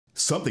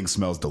Something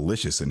smells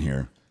delicious in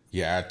here.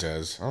 Yeah, it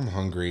does. I'm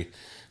hungry.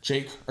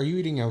 Jake, are you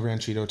eating El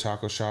Ranchito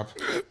Taco Shop?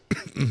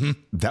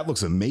 That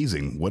looks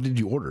amazing. What did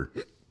you order?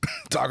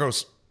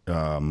 Tacos.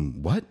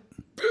 What?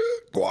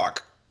 Guac.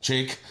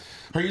 Jake,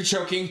 are you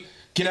choking?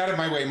 Get out of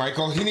my way,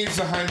 Michael. He needs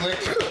the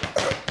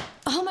Heimlich.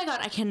 Oh my god,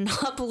 I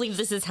cannot believe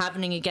this is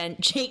happening again.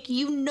 Jake,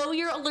 you know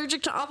you're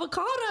allergic to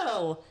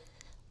avocado.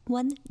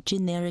 One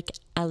generic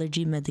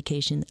allergy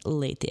medication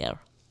later.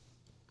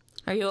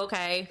 Are you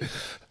okay?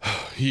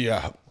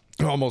 Yeah.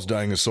 Almost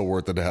dying is so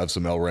worth it to have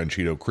some El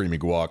Ranchito creamy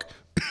guac.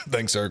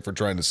 Thanks, Eric, for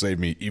trying to save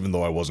me, even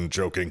though I wasn't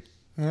joking.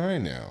 I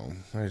know.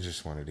 I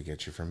just wanted to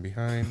get you from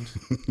behind.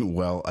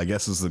 Well, I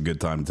guess this is a good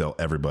time to tell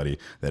everybody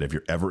that if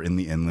you're ever in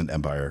the Inland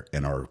Empire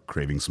and are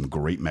craving some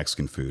great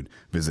Mexican food,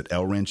 visit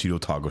El Ranchito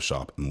Taco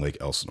Shop in Lake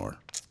Elsinore.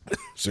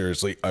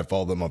 Seriously, I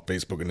follow them on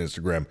Facebook and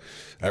Instagram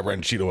at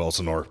Ranchito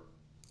Elsinore.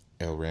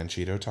 El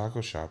Ranchito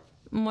Taco Shop.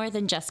 More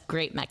than just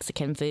great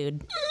Mexican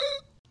food.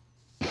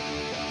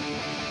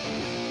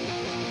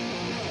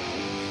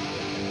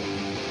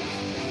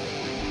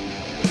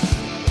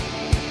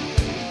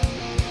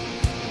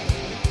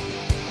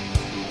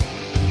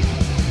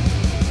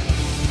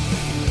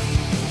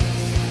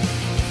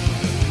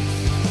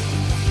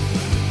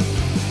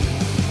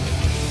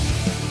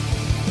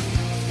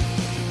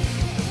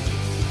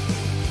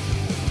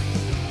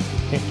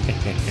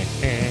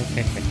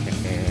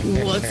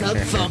 What's up,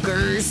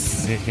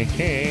 fuckers?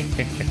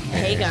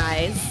 Hey,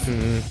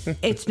 guys.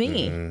 It's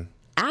me,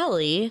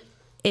 Allie.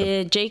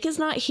 Jake is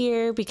not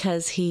here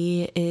because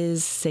he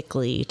is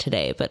sickly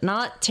today, but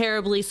not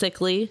terribly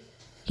sickly.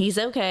 He's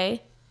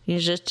okay.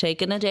 He's just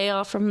taking a day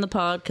off from the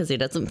pod because he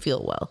doesn't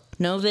feel well.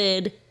 No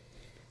vid,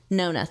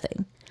 no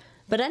nothing.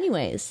 But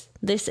anyways,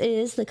 this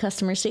is the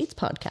Customer States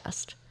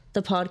Podcast,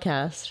 the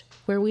podcast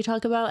where we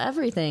talk about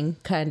everything,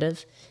 kind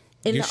of,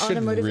 in the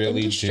automotive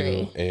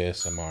industry. Do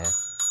ASMR.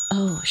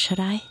 Oh, should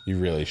I? You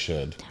really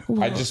should.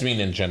 Well, I just mean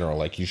in general,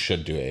 like you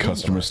should do ASMR.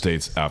 Customer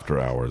States After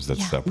Hours.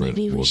 That's separate.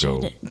 Maybe we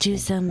should go, do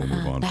some we'll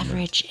move on from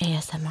beverage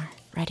ASMR.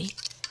 Ready?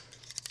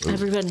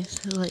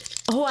 Everybody's like,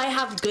 oh, I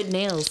have good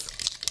nails.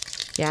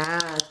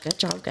 Yeah, good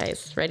job,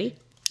 guys. Ready?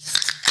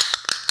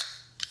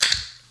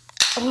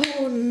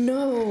 Oh,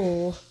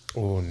 no.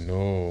 Oh,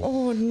 no.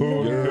 Oh,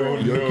 no. No.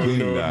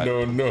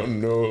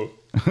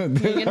 You're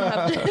going to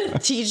have to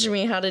teach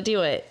me how to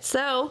do it.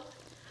 So,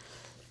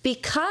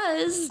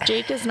 because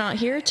Jake is not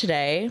here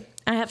today,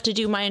 I have to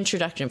do my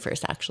introduction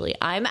first, actually.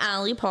 I'm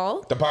Allie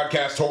Paul. The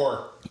podcast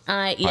whore.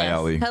 Yes. Hi,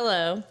 Allie.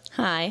 Hello.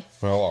 Hi.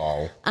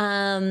 Hello.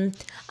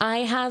 I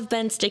have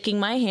been sticking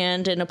my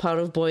hand in a pot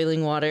of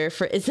boiling water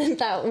for, isn't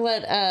that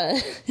what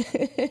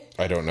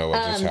I don't know what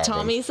just happened.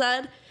 Tommy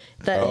said?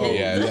 That Oh,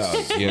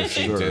 yes,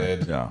 he Sure.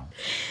 did. Yeah.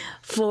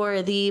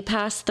 For the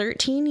past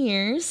 13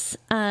 years,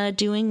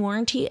 doing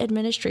warranty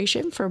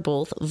administration for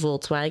both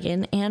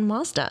Volkswagen and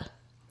Mazda.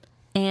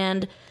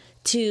 And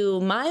to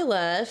my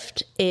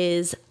left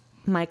is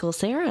Michael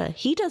Sarah.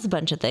 He does a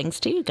bunch of things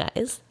too,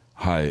 guys.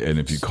 Hi, and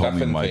if you call me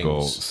Stuffing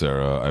Michael, things.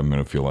 Sarah, I'm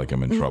going to feel like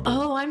I'm in trouble.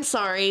 Oh, I'm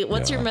sorry.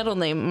 What's Yeah. your middle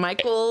name?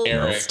 Michael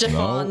Eric.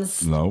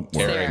 Stephans. No,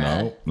 Sarah.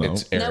 no.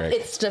 It's Nope, Eric.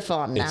 it's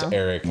Stefan now. It's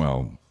Eric.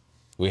 Well,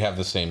 We have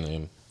the same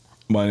name.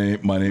 my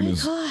name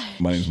is gosh.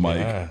 my name's Mike,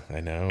 Yeah, I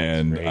know. It's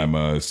and great. I'm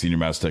a senior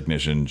master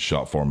technician,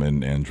 shop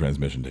foreman, and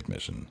transmission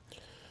technician.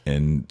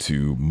 And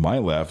to my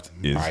left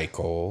is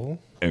Michael.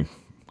 Eric.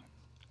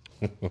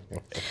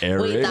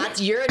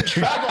 Wait, you're in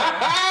trouble.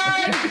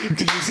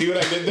 Did you see what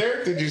I did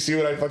there? Did you see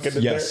what I fucking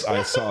did Yes, there?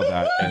 I saw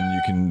that, and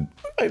you can.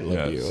 I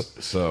love you.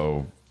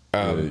 So,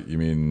 you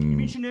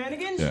mean?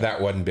 Shenanigans?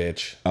 That one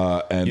bitch.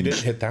 And You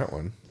didn't hit that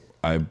one.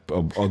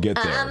 I'll get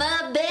there. I'm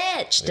a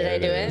bitch. Did I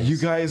do There it it? is. You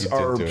guys You did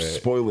are do it.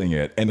 spoiling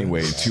it.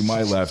 Anyway, to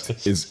my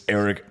left is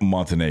Eric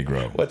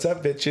Montenegro. What's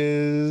up,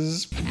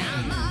 bitches?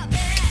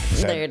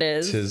 There it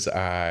is. Tis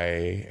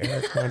I,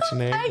 Eric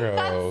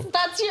Montenegro.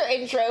 That's your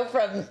intro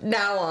from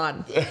now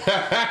on.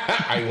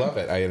 I love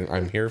it.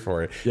 I'm here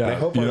for it. Yeah, And I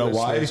hope you our know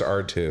why? listeners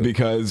are too.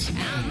 Because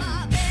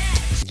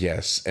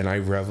Yes, and I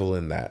revel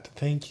in that.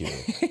 Thank you.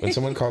 When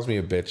someone calls me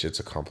a bitch, it's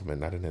a compliment,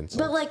 not an insult.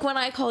 But like when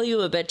I call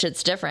you a bitch,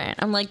 it's different.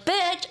 I'm like,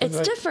 bitch, it's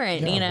Like,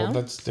 different, yeah, you know? Well,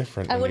 that's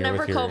different. I when would you're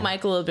never with call your-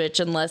 Michael a bitch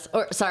unless,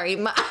 or sorry,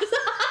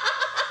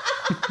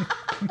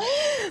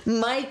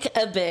 Mike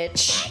a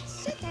bitch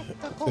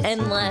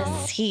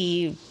unless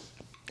he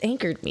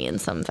anchored me in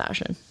some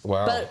fashion.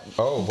 Wow.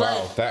 Wow.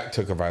 but- That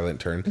took a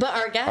violent turn. But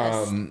our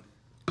guest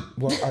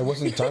Well, I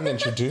wasn't done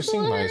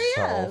introducing Hurry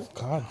myself. up.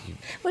 God,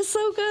 was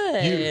so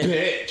good. you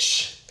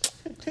bitch.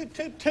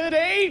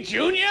 Today,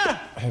 Junior?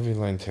 Heavy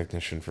line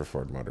technician for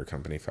Ford Motor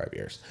Company, 5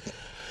 years.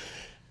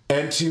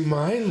 And to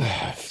my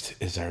left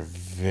is our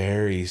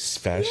very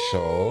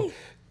special,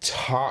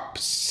 top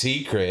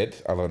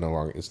secret,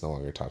 although it's no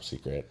longer top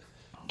secret,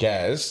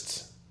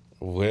 guest,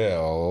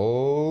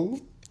 Will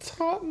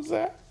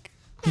Tomzak.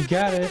 You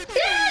got it.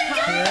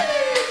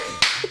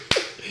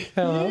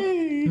 Hello.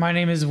 My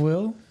name is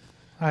Will.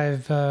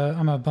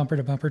 I'm a bumper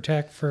to bumper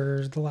tech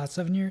for the last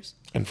 7 years.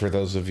 And for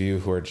those of you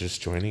who are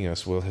just joining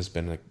us, Will has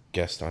been a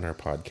guest on our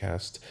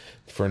podcast.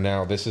 For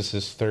now, this is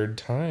his third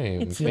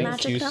time. It's the Thank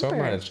magic you so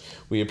number. much.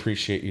 We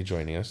appreciate you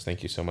joining us.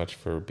 Thank you so much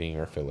for being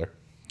our filler.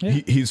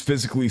 He's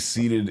physically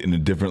seated in a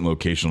different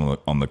location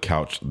on the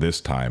couch this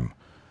time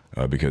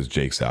because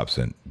Jake's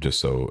absent, just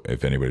so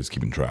if anybody's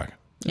keeping track.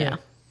 Yeah.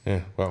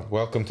 Yeah. Well,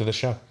 welcome to the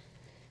show.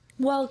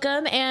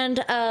 Welcome.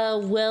 And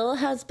Will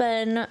has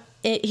been,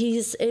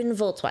 he's in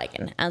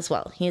Volkswagen as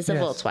well. He's a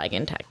Yes.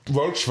 Volkswagen tech.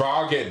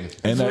 Volkswagen.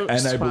 And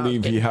I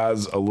believe he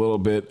has a little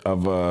bit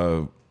of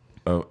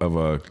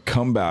a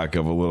comeback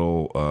of a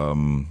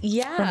little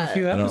Yeah. A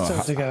few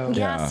episodes ago.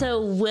 Yeah,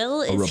 so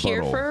Will is here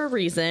rebuttal. for a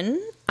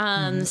reason.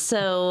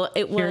 So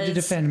it was Here to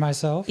defend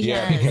myself.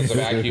 Yeah, Yes. because of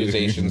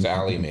accusations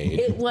Allie made.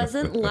 It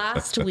wasn't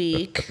last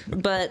week,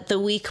 but the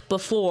week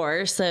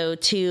before. So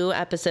 2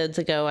 episodes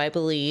ago, I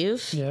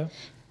believe. Yeah.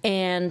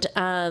 And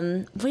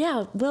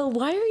yeah, Will,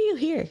 why are you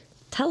here?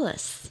 Tell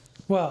us.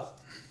 Well,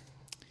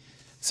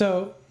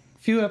 so a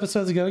few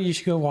episodes ago, you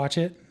should go watch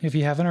it if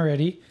you haven't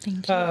already.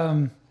 Thank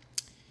you.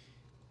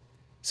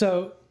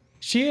 So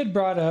she had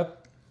brought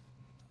up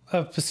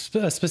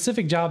a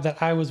specific job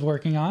that I was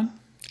working on.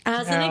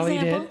 As an Allie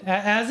example. did.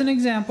 As an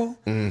example.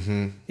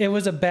 Mm-hmm. It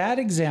was a bad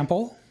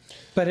example,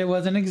 but it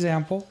was an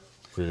example.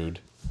 Rude.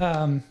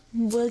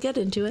 We'll get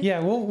into it.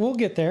 Yeah, we'll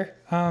get there.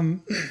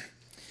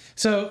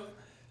 So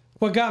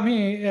what got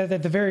me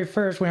at the very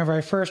first, whenever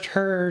I first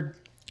heard,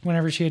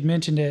 whenever she had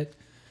mentioned it,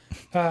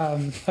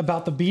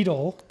 about the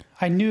Beetle,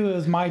 I knew it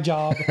was my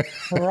job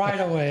right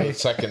away. The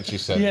second she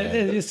said Yeah, that.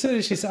 as soon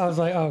as she said, I was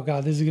like, oh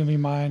God, this is going to be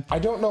mine. I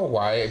don't know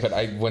why, but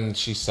when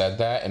she said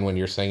that and when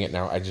you're saying it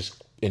now, I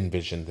just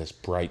envisioned this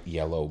bright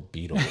yellow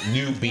beetle,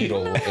 new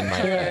beetle in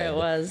my There head. it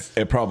was.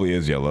 It probably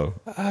is yellow.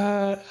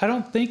 I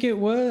don't think it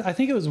was. I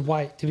think it was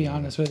white, to be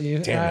honest with you.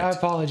 Damn I it.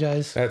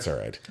 apologize That's all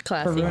right. for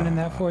Classy. ruining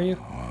that for you.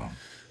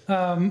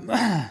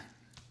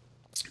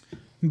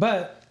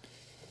 But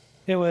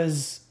it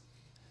was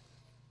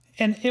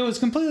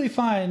completely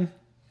fine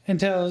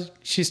until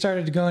she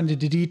started to go into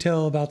the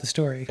detail about the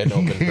story. And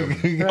open her,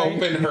 Right.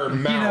 open her You know,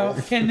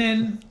 mouth. and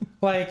then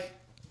like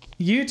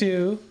you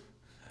two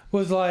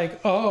was like,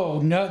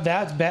 oh no,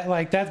 that's bad.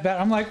 Like that's bad.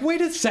 I'm like,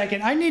 wait a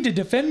second, I need to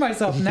defend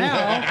myself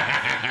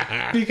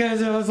now because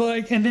it was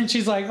like, and then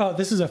she's like, oh,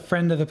 this is a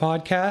friend of the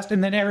podcast,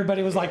 and then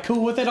everybody was like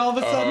cool with it all of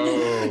a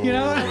sudden. You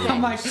know,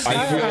 I'm like,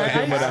 I feel like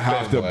I'm gonna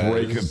have to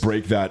was-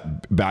 break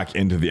that back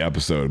into the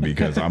episode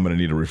because I'm gonna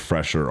need a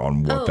refresher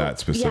on what that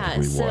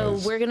specifically so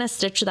was. we're going to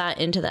stitch that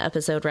into the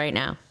episode right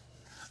now.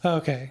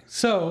 okay,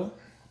 so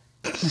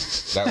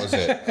That was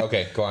it.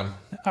 Okay, go on.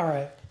 all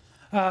right.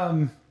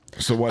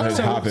 So what had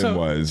happened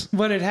was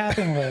what had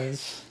happened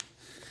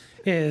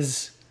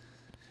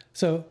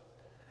so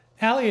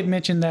Allie had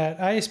mentioned that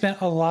I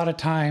spent a lot of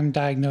time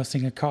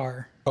diagnosing a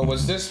car. Oh,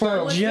 was this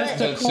the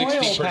just a coil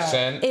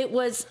 60%? It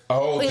was.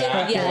 Oh,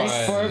 that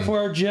yes. one.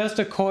 For just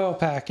a coil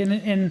pack,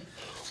 and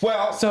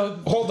Well, So-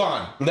 hold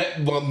on.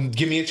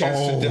 Give me a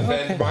chance to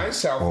defend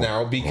myself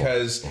now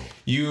because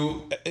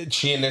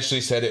she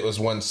initially said it was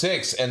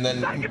 1.6, and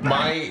then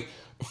my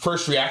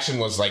first reaction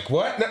was like,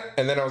 "What?" No.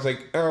 And then I was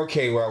like,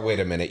 "Okay, well, wait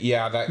a minute.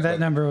 Yeah, that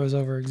number was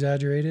over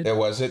exaggerated. it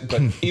wasn't."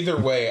 But either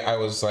way, I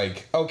was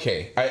like,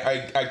 "Okay."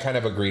 I kind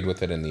of agreed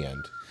with it in the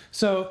end.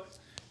 So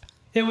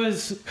it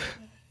was,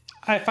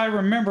 if I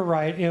remember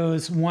right, it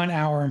was 1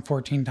 hour and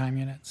 14 time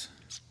units.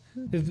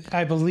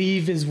 I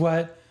believe is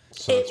what.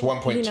 So it's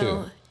 1.2. You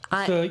know,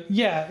 So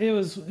yeah, it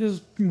was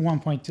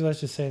 1.2. Let's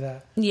just say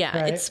that. yeah,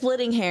 Right? it's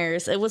splitting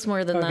hairs. It was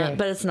more than Okay. that,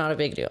 but it's not a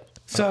big deal.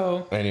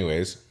 So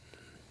Anyways,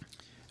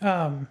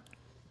 and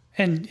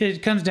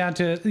it comes down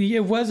to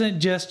it wasn't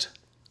just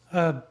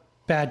a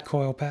bad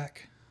coil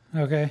pack.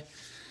 Okay,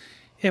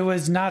 it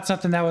was not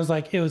something that was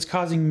like it was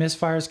causing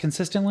misfires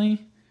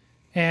consistently,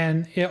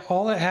 and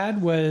all it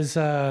had was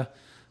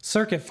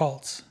circuit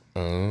faults,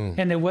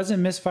 and it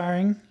wasn't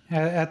misfiring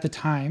at the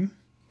time.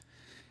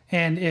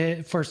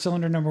 And for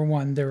cylinder number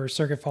 1, there were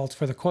circuit faults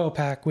for the coil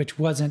pack, which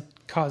wasn't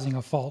causing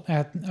a fault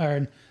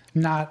or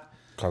not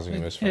causing a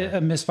misfire.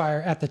 a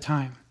misfire at the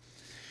time.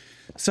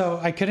 So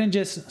I couldn't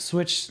just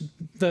switch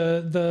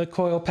the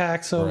coil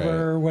packs over Right.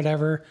 or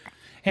whatever.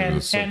 was a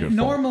And circuit fault.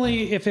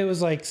 normally if it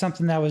was like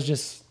something that was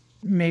just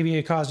maybe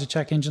it caused a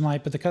check engine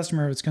light, but the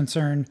customer was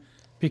concerned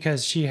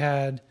because she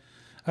had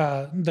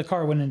the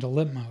car went into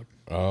limp mode.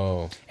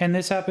 Oh, And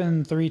this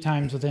happened 3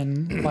 times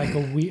within like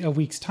a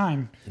week's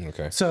time.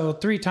 okay. So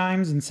 3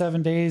 times in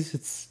 7 days,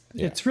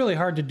 it's really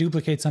hard to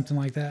duplicate something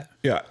like that.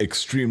 yeah,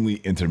 extremely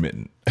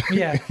intermittent.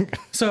 Yeah.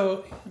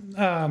 So,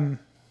 and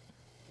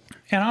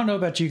I don't know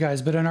about you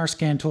guys, but in our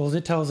scan tools,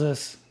 it tells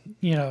us,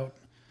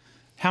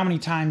 how many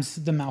times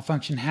the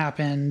malfunction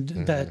happened,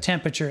 the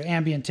temperature,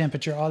 ambient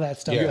temperature, all that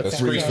stuff. Yeah, like the that.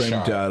 screen Frame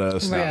Screenshot. data,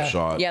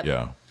 snapshot. Yep.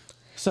 Yeah.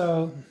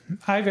 So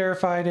I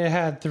verified it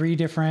had 3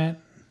 different.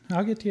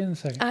 I'll get to you in a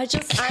second. I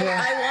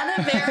want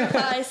to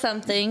verify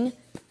something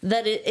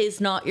that it is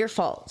not your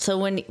fault. So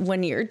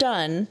when you're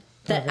done,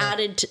 that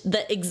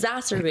that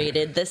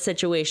exacerbated this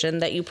situation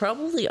that you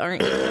probably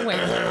aren't even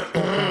aware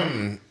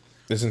of.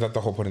 Isn't that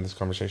the whole point of this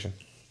conversation?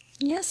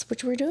 Yes,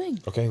 which we're doing.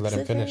 Okay, let him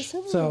Sit very finish.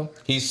 civilly. So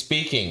He's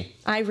speaking.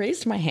 I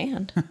raised my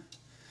hand.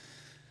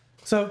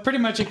 So pretty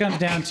much it comes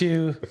down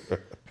to,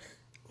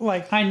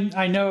 like,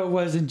 I know it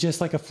wasn't just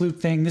like a fluke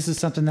thing. This is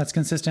something that's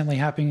consistently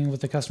happening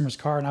with the customer's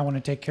car, and I want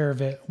to take care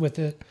of it with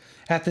it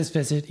at this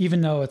visit, even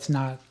though it's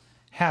not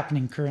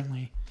happening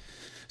currently.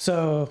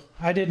 So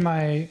I did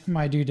my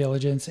due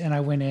diligence, and I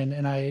went in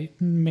and I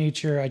made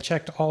sure I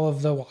checked all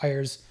of the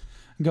wires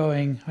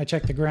going. I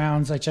checked the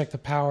grounds. I checked the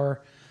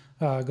power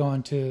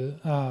going to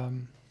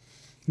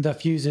the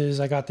fuses.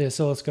 I got the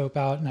oscilloscope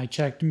out, and I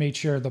made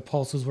sure the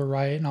pulses were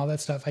right and all that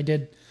stuff. I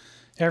did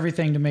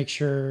everything to make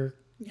sure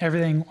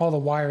all the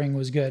wiring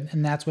was good,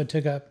 and that's what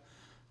took up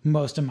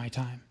most of my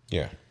time.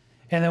 Yeah.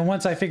 And then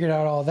once I figured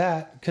out all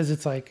that, because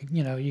it's like,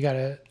 you got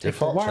to take the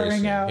fault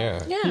wiring tracing, out.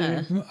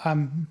 yeah.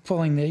 I'm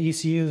pulling the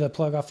ECU, the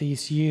plug off the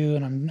ECU,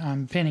 and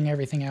I'm pinning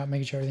everything out,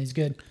 making sure everything's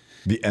good.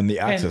 The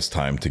access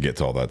time to get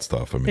to all that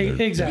stuff. I mean,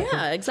 Exactly.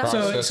 Yeah, exactly.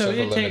 Process So of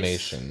it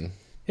elimination.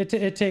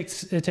 It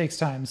takes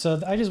time. So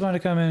I just wanted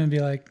to come in and be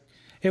like,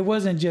 it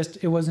wasn't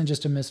just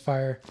a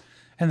misfire,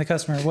 and the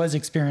customer was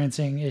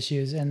experiencing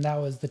issues, and that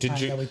was the time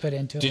that we put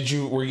into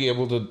it. Were you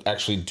able to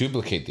actually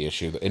duplicate the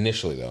issue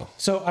initially though?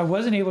 So I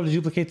wasn't able to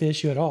duplicate the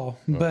issue at all,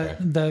 but Okay.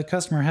 the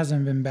customer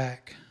hasn't been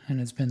back, and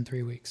it's been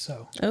 3 weeks.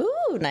 So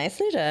Ooh,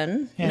 nicely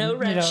done. and, No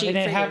red sheet and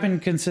it for you.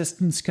 happened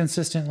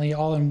consistently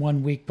all in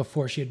 1 week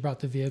before she had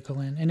brought the vehicle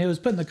in, and it was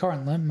putting the car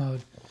in limp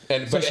mode.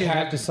 So But she'd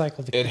have to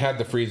cycle the. It had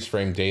the freeze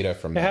frame data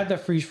from It had the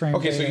freeze frame.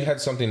 Okay, so data. you had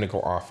something to go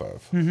off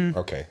of. Mm-hmm.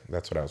 Okay,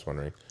 that's what I was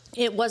wondering.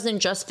 It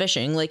wasn't just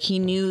fishing. Like, he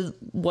knew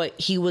what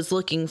he was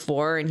looking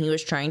for, and he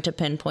was trying to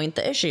pinpoint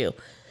the issue,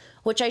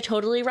 which I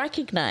totally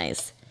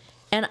recognize.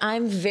 And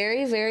I'm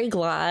very, very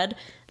glad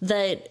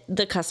that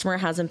the customer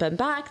hasn't been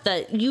back,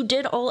 that you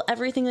did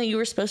everything that you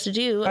were supposed to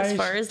do as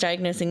far as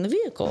diagnosing the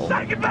vehicle.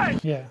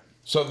 Yeah.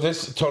 So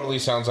this totally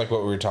sounds like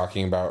what we were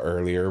talking about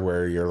earlier,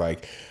 where you're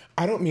like,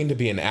 I don't mean to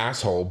be an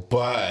asshole,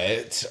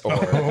 but, or,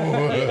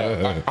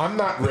 I'm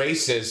not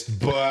racist,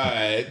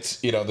 but,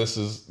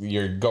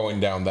 you're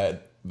going down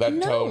that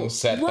tone,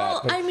 set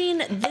well, that. I mean,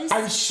 this...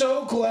 I'm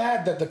so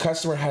glad that the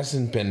customer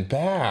hasn't been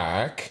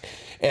back.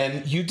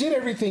 And you did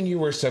everything you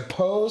were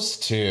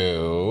supposed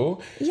to.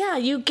 Yeah,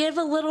 you give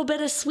a little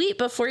bit of sweet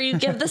before you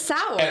give the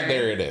sour. And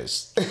there it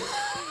is.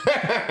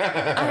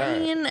 I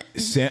mean...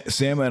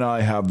 Sam and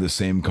I have the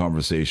same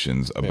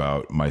conversations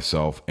about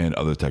myself and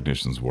other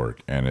technicians'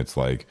 work. And it's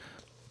like,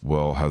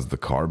 well, has the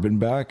car been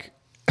back?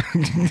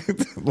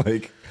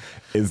 Like,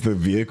 is the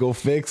vehicle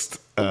fixed?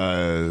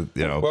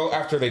 Well,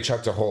 after they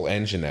chucked a whole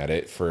engine at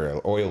it for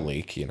an oil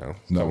leak,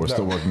 No, we're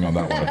still working on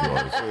that one of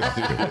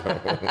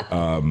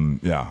yours.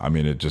 Yeah, I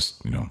mean, it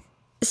just,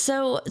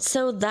 So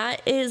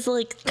that is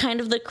like kind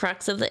of the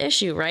crux of the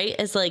issue, right?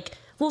 Is like,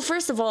 well,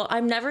 first of all,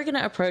 I'm never going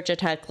to approach a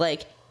tech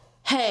like,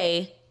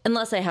 hey,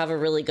 unless I have a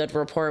really good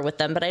rapport with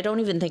them, but I don't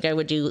even think I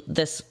would do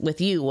this with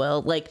you,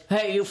 Will. Like,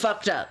 hey, you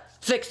fucked up.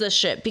 Fix this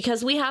shit.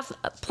 Because we have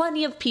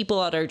plenty of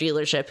people at our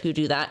dealership who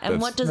do that.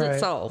 And what does it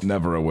solve?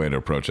 never a way to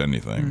approach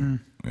anything.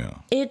 Yeah.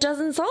 It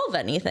doesn't solve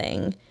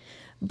anything.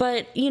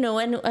 But,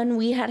 and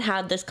we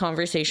had this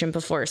conversation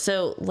before.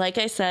 So like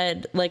I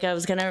said, like I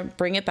was going to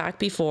bring it back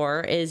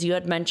before, is you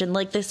had mentioned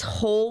like this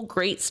whole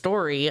great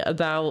story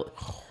about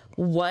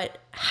what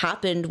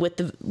happened with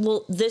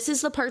this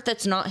is the part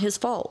that's not his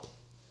fault.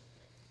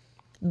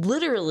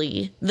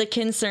 Literally, the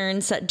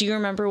concern set. Do you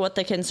remember what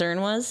the concern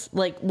was?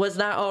 Like, was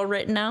that all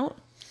written out?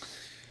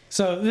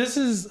 So this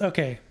is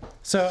okay.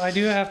 So I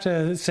do have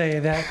to say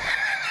that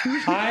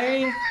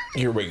I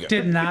Here we go.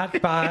 did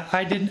not buy.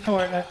 I did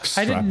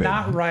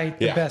not write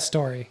the Yeah. best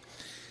story.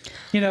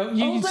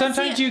 that's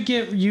Sometimes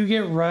it. you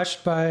get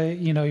rushed by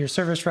your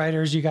service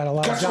writers. You got a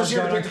lot of Customer's jobs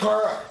here to going pick the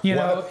on. car up. You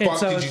Why know, the and fuck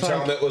so did you it's tell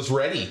like- them it was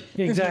ready?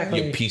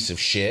 Exactly. You piece of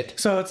shit.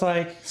 So it's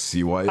like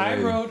CYA. I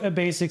wrote a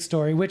basic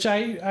story, which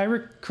I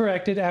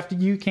corrected after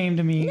you came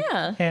to me.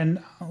 Yeah.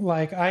 And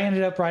like I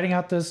ended up writing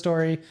out the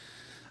story.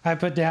 I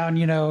put down,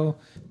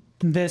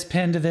 this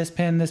pin to this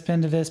pin, this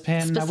pin to this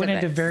pin. And I went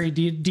into Specifics. very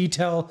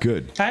detail.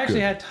 Good, I actually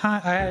good. had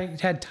time. I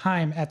had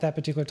time at that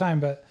particular time,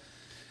 but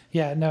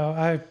yeah, no,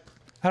 I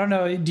don't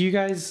know. Do you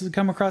guys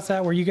come across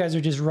that where you guys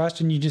are just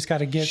rushed and you just got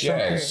to get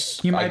Yes.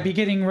 something? You might be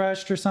getting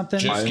rushed or something.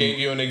 Just gave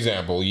you an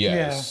example.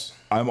 Yes.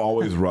 I'm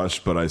always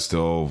rushed, but I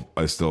still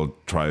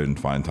try and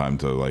find time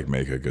to like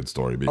make a good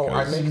story because Oh,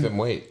 I make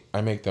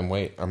them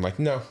wait. I'm like,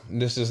 no,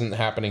 this isn't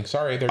happening.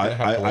 Sorry, they're gonna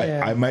have to wait.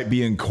 Yeah. I might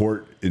be in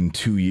court in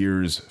 2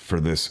 years for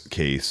this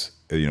case,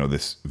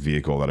 this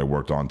vehicle that I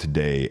worked on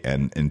today,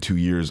 and in 2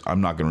 years I'm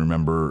not going to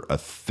remember a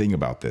thing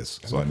about this.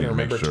 So I need I to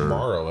make remember sure.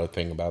 tomorrow a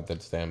thing about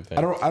this damn thing.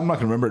 I'm not going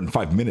to remember it in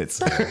 5 minutes.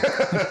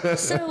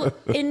 So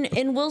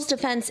in Will's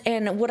defense,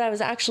 and what I was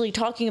actually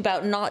talking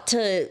about, not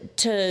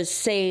to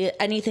say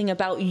anything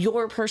about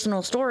your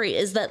personal story,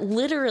 is that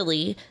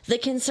literally the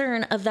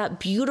concern of that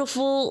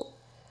beautiful,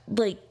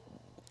 like,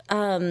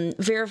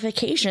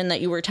 verification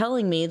that you were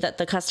telling me that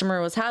the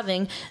customer was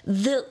having,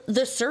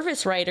 the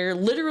service writer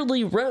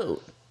literally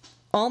wrote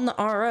on the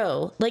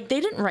RO, like they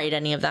didn't write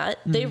any of that.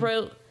 They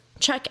wrote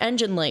check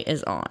engine light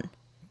is on.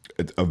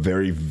 It's a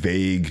very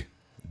vague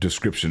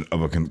description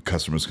of a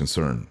customer's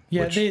concern.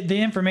 Yeah, which-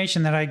 the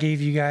information that I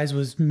gave you guys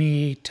was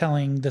me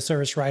telling the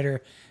service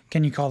writer,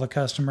 can you call the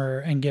customer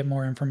and get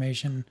more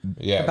information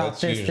about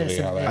that's this, usually this,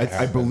 how and that this?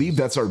 I believe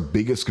that's our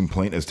biggest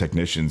complaint as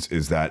technicians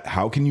is that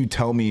how can you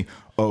tell me,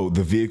 oh,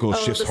 the vehicle Oh,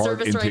 shifts the hard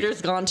service into...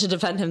 writer's gone to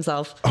defend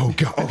himself. Oh,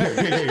 God.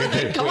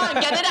 Okay. Come on,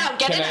 get it out,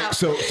 get it out.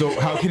 So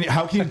how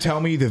can you tell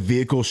me the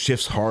vehicle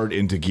shifts hard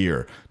into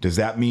gear? Does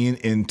that mean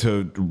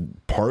into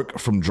park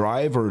from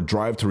drive or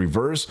drive to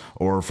reverse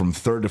or from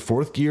third to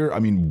fourth gear? I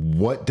mean,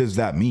 what does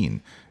that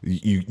mean?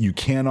 You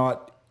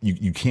cannot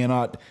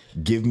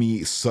give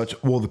me such.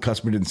 Well, the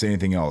customer didn't say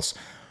anything else.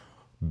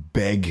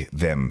 Beg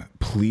them,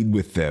 plead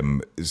with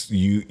them,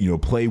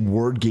 play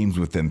word games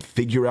with them,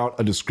 figure out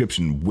a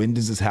description. When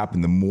does this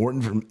happen? The more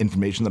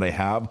information that I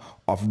have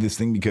off of this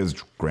thing, because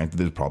granted,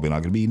 there's probably not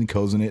going to be any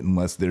codes in it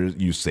unless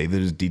you say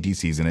there's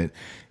DTCs in it.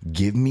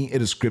 Give me a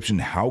description.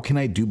 How can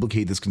I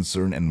duplicate this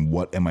concern and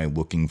what am I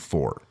looking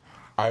for?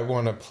 I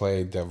want to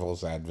play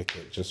devil's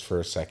advocate just for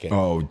a second.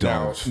 Oh,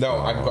 don't. No,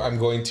 I'm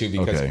going to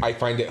because Okay. I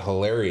find it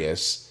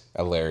hilarious.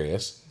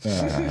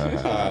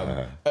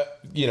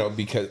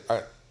 Because.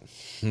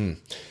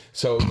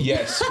 So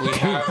yes, we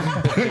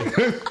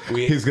have.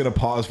 He's going to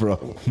pause for a.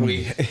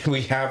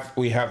 we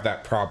have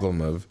that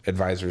problem of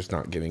advisors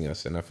not giving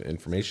us enough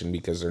information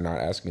because they're not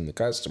asking the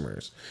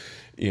customers,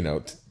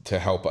 to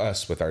help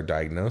us with our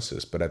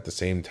diagnosis. But at the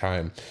same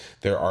time,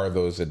 there are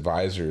those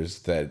advisors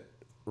that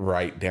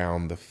write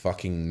down the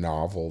fucking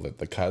novel that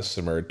the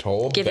customer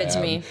told Give them. it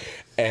to me.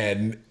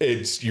 And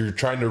you're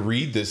trying to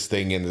read this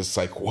thing and it's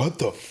like, what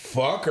the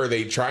fuck are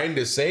they trying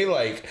to say?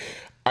 Like,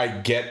 I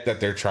get that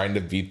they're trying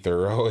to be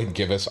thorough and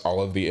give us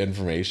all of the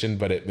information,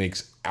 but it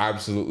makes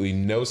absolutely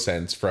no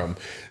sense from,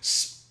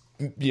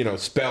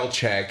 spell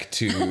check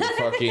to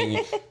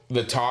fucking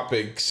the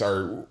topics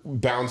are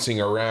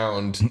bouncing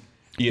around.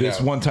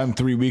 This one time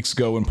 3 weeks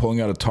ago when pulling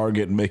out a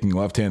target and making a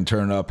left-hand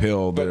turn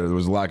uphill, there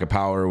was a lack of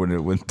power when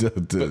it went to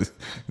this.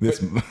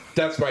 But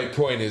that's my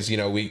point is, we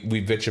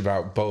bitch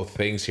about both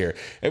things here.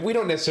 And we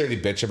don't necessarily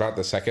bitch about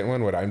the second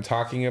one, what I'm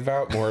talking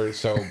about, more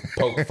so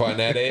poke fun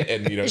at it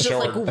and, It's show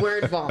just like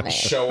word vomit.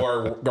 show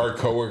our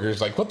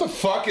coworkers like, what the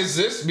fuck does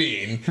this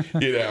mean? I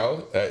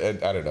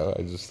don't know.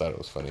 I just thought it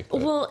was funny. But.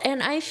 Well,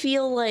 and I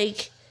feel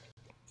like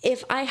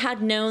if I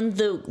had known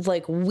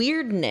the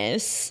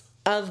weirdness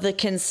of the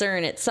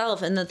concern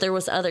itself and that there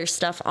was other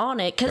stuff on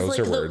it, because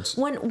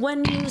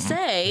when you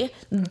say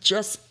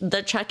just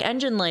the check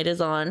engine light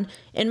is on,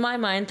 in my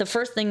mind the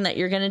first thing that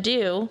you're gonna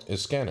do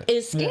is scan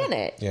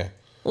it. Yeah.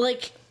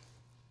 Like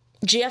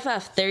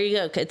GFF, there you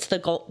go. It's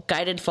the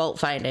guided fault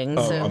finding.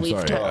 Oh, so I'm we've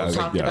sorry.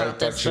 talked Yeah. about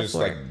this That's just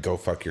before. like go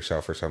fuck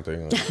yourself or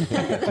something.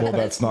 Well,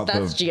 that's not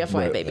That's the GFY,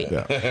 right- baby.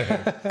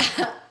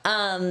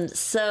 Yeah.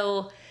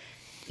 So,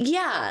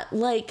 yeah,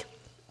 like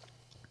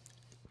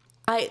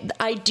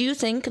I do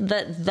think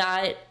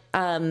that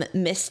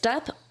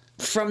misstep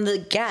from the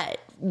get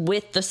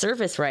with the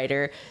service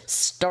writer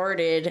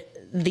started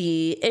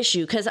the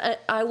issue, because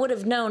I would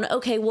have known,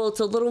 okay, well, it's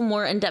a little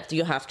more in depth.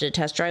 You have to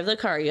test drive the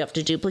car. You have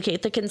to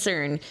duplicate the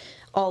concern,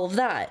 all of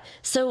that.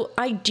 So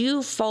I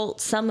do fault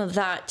some of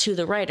that to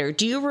the writer.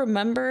 Do you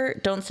remember,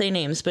 don't say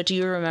names, but do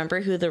you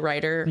remember who the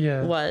writer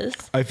was?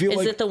 I feel Is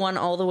like- it the one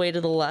all the way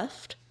to the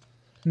left?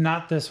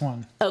 Not this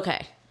one,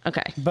 Okay.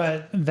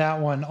 but that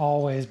one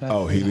always messes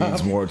Oh, he me up.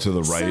 leans more to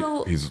the right.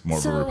 So- He's more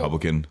of so- a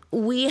Republican.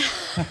 He's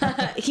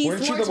Weren't you more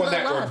the to one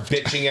that left. were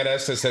bitching at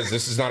us that says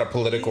this is not a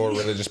political or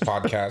religious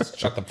podcast?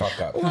 Shut the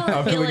fuck up. Well, I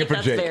I'm feel filling like in for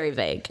that's Jake. very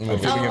vague. filling Oh in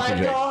for my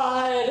Jake.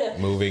 god!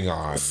 Moving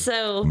on.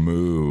 So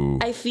Moo.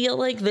 I feel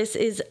like this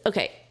is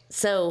okay.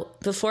 So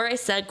before I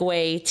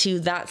segue to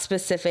that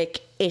specific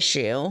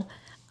issue,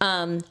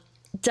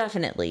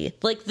 definitely,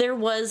 like there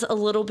was a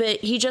little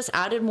bit, he just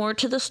added more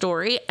to the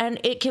story and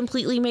it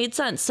completely made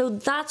sense. So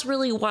that's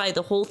really why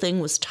the whole thing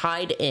was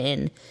tied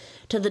in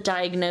to the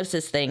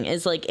diagnosis thing,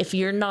 is like,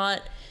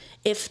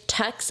 if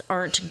techs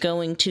aren't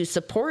going to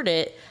support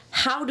it,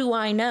 how do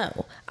I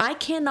know? I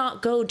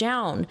cannot go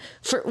down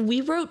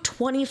we wrote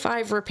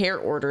 25 repair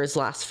orders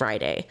last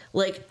Friday.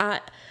 Like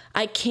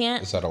I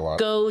can't. Is that a lot?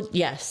 Go,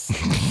 yes.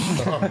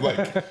 I'm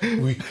like,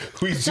 we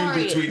do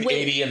Sorry, between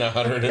wait. 80 and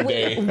 100 a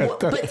day.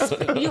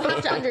 But you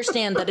have to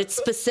understand that it's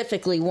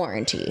specifically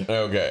warranty.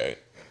 Okay.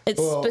 It's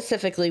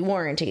specifically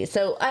warranty.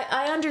 So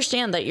I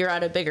understand that you're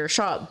at a bigger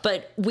shop,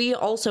 but we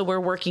also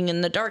were working in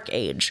the dark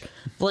age.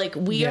 Like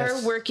we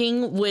Yes. are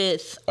working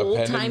with A pen old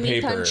and timey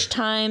paper. punch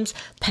times,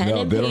 pen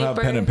No, and they paper. don't have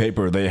pen and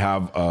paper. They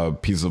have a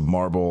piece of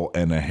marble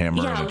and a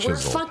hammer Yeah, and a we're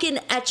chisel. fucking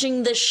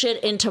etching this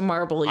shit into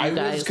marble, you I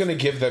guys. was going to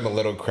give them a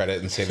little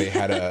credit and say they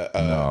had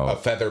a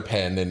feather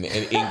pen and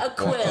ink. A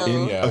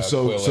quill. Yeah, a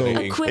so quill and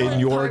ink. quill in and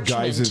your parchment.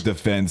 guys'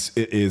 defense,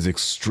 it is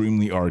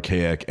extremely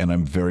archaic, and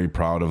I'm very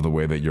proud of the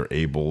way that you're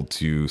able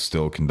to to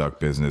still conduct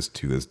business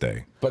to this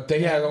day. But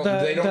they Yeah, don't the know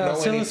anything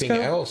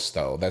oscilloscope- else,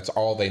 though. That's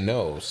all they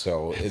know.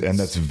 So And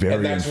that's very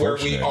and that's where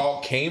we unfortunate.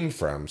 all came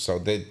from. So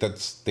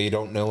they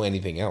don't know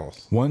anything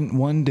else.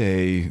 One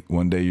day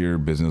your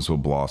business will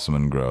blossom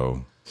and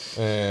grow,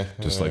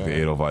 just like the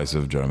Edelweiss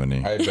of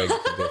Germany. I beg to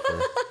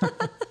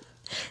differ.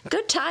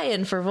 Good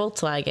tie-in for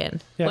Volkswagen.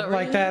 Yeah, What were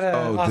like you- that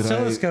Oh, did I-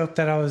 oscilloscope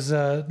that I was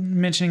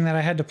mentioning that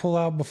I had to pull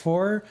out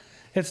before.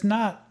 It's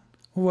not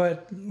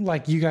what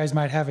like you guys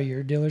might have at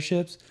your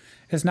dealerships.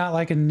 It's not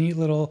like a neat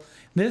little.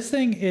 This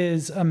thing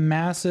is a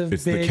massive,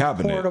 It's the big,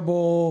 cabinet.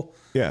 portable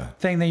Yeah.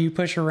 thing that you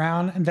push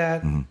around. And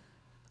that Mm-hmm.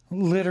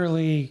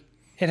 literally,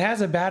 it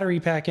has a battery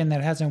pack in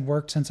that hasn't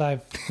worked since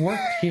I've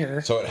worked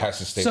here. So it has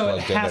to stay So it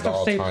plugged in has at to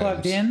all stay times.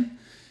 plugged in,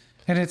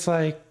 and it's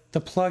like the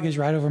plug is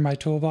right over my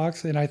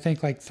toolbox, and I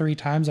think like 3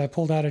 times I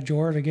pulled out a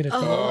drawer to get it,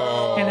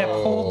 and it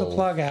pulled the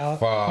plug out.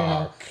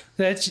 fuck.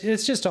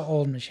 It's just an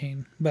old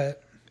machine,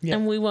 but yeah,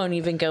 And we won't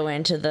even go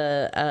into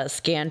the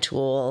scan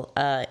tool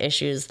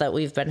issues that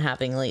we've been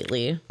having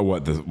lately.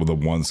 What the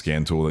one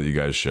scan tool that you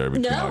guys share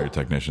between No. all your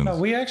technicians?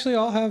 we actually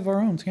all have our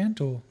own scan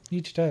tool,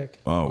 each tech.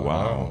 Oh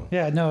wow.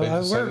 Yeah, no, They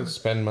decided we're to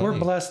spend money. we're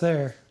blessed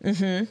there.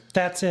 Mm-hmm.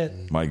 That's it.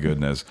 My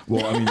goodness.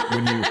 Well,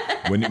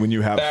 I mean, when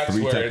you have That's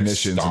 3 where it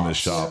technicians in the stops.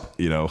 shop,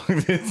 you know,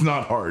 it's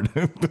not hard.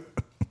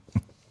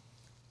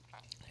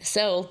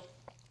 So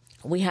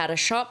we had a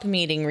shop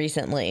meeting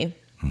recently.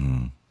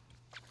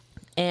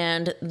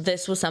 And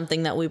this was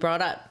something that we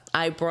brought up.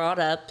 I brought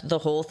up the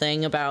whole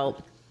thing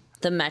about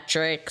the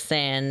metrics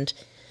and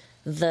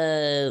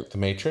the The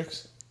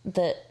Matrix?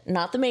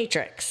 not the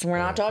matrix. We're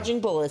not dodging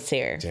bullets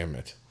here. Damn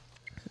it.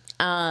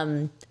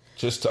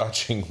 Just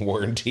dodging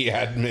warranty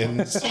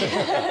admins.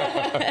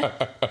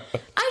 I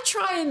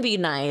try and be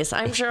nice.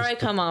 I'm sure I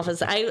come off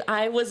as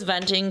I was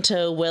venting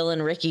to Will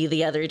and Ricky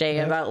the other day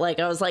about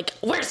I was like,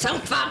 we're so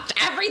fucked.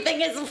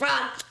 Everything is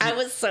fucked. I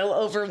was so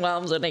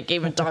overwhelmed when I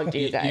came and talked to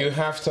you guys. You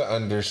have to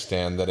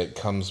understand that it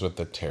comes with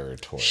the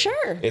territory.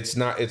 Sure. It's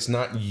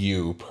not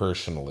you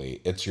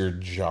personally. It's your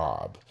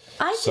job.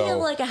 I So- feel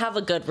like I have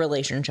a good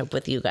relationship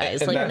with you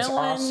guys. And Like that's no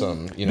one.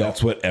 awesome. You know,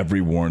 That's what every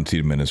warranty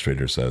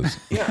administrator says.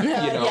 yeah, you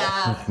know.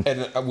 Yeah.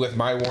 And with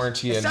my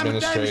warranty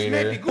Sometimes administrator,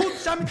 maybe good,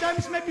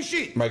 sometimes maybe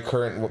shit. my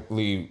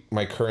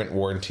current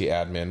warranty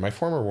admin, my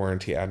former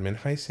warranty admin.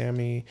 Hi,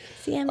 Sammy.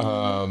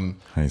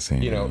 I say,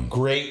 You know,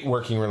 great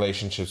working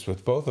relationships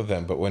with both of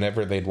them. But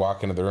whenever they'd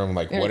walk into the room,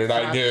 like, what did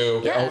I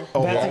do? Yeah. That's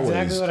always.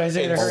 exactly what I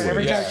say to her Always.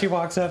 every time Yeah. she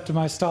walks up to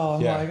my stall.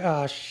 I'm Yeah. like,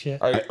 oh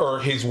shit.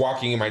 Or he's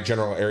walking in my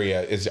general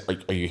area.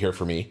 Are you here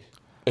for me?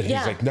 And Yeah.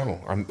 he's like, no,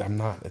 I'm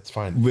not. It's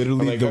fine.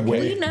 Literally I'm like, the okay.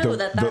 way- We know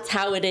The- that's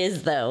how it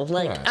is, though.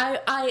 Like Yeah.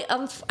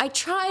 I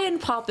try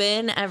and pop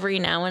in every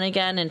now and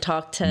again and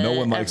talk to. no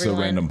one likes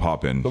everyone. a random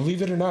pop in.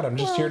 Believe it or not, I'm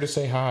just here to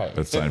say hi.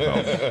 That's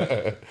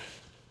Seinfeld.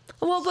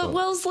 Well, but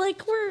Will's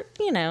like,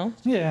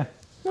 Yeah.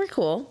 we're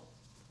cool,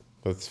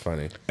 That's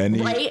funny.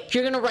 right?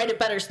 You're gonna write it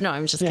better. No,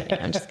 I'm just kidding.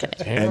 I'm just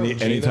kidding.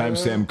 Anytime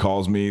Sam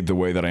calls me, the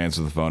way that I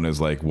answer the phone is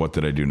like, "What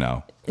did I do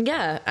now?"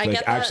 Yeah, I Like,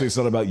 get that. actually, it's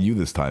not about you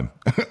this time.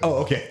 Oh,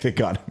 okay. Thank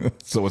God.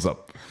 So what's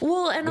up?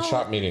 Well, and The all,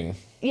 shop meeting.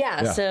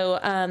 Yeah, Yeah. so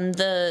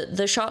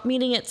the shop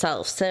meeting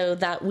itself, so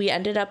that we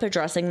ended up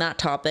addressing that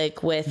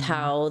topic with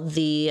how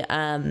the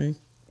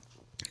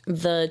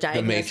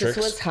diagnosis matrix.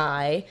 was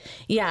high.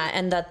 Yeah,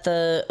 and that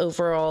the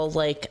overall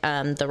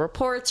the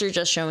reports are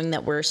just showing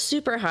that we're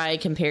super high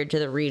compared to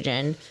the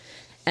region.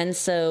 And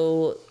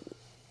so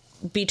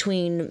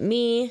between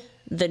me,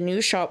 the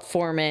new shop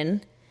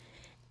foreman,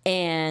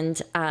 and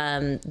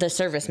the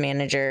service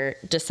manager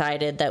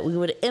decided that we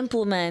would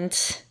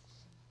implement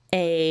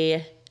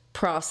a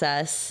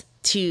process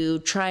to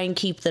try and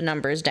keep the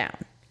numbers down.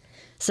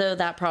 So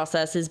that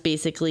process is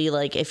basically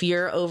like if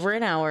you're over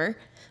an hour,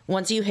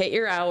 once you hit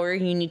your hour,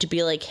 you need to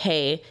be like,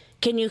 hey,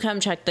 can you come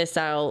check this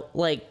out?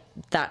 Like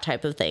that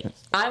type of thing.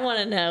 I want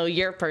to know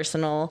your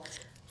personal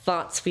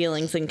thoughts,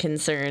 feelings, and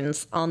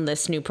concerns on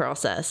this new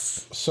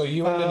process. So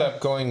you ended up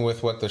going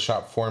with what the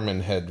shop foreman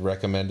had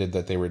recommended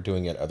that they were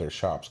doing at other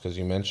shops, because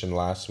you mentioned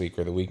last week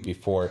or the week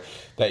before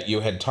that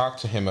you had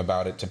talked to him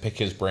about it to pick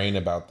his brain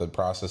about the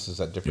processes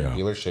at different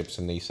dealerships,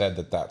 and he said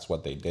that that's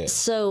what they did.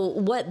 So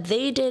what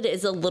they did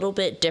is a little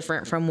bit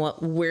different from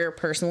what we're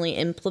personally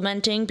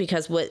implementing,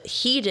 because what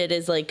he did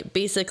is like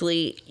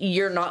basically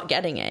you're not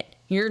getting it.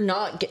 You're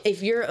not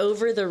if you're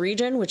over the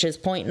region, which is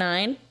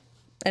 0.9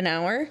 an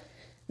hour,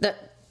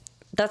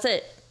 that's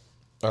it.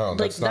 Oh,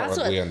 that's not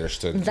what we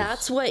understood.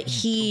 That's what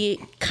he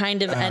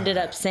kind of ended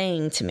up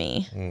saying to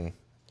me.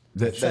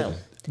 That So-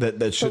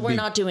 that should But we're be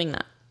not doing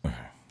that. all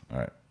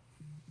right.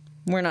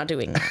 We're not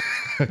doing that.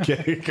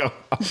 Okay, go.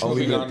 I'll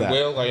leave Moving it on, at that.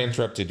 Will, I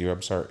interrupted you.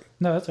 I'm sorry.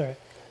 No, that's all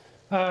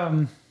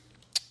right.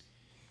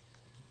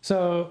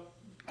 So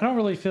I don't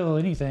really feel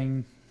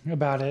anything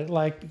about it.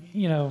 Like,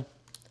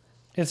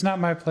 it's not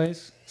my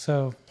place,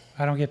 so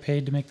I don't get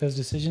paid to make those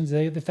decisions.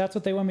 If that's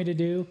what they want me to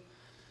do,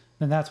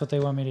 then that's what they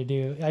want me to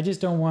do. I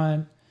just don't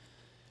want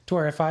to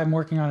where if I'm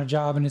working on a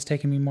job and it's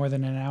taking me more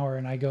than an hour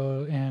and I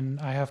go and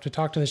I have to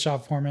talk to the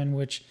shop foreman,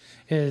 which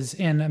is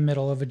in the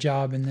middle of a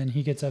job, and then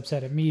he gets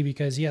upset at me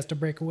because he has to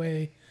break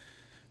away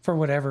for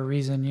whatever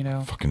reason, you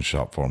know. Fucking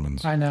shop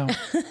foremans. I know.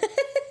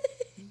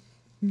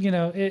 You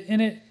know,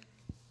 it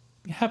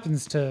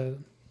happens to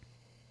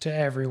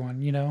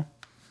everyone, you know.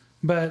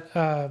 But,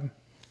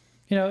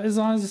 you know, as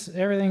long as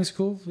everything's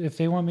cool, if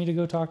they want me to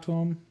go talk to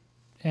them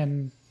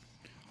and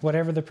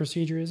whatever the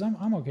procedure is,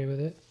 I'm okay with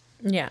it.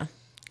 Yeah.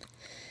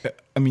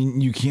 I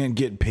mean, you can't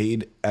get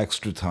paid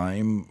extra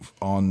time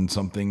on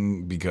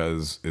something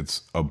because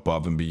it's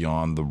above and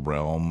beyond the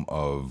realm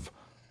of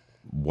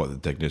what the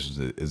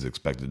technician is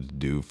expected to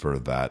do for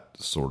that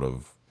sort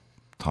of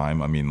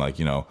time. I mean, like,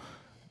 you know,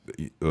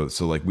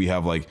 so like we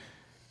have like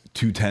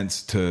 2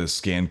 tenths to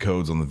scan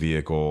codes on the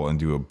vehicle and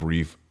do a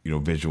brief, you know,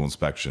 visual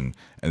inspection,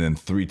 and then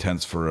 3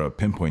 tenths for a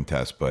pinpoint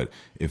test. But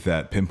if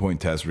that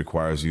pinpoint test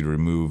requires you to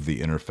remove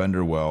the inner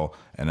fender well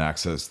and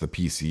access the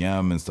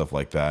PCM and stuff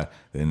like that,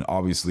 then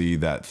obviously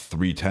that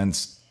 3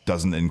 tenths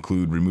doesn't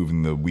include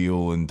removing the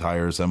wheel and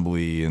tire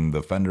assembly and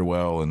the fender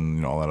well and,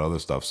 you know, all that other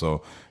stuff.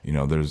 So, you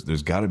know,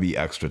 there's got to be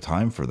extra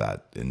time for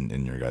that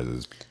in your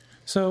guys's.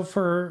 So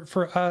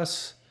for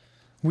us,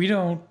 we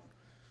don't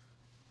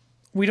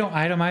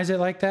itemize it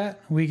like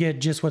that. We get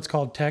just what's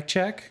called tech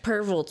check.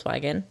 Per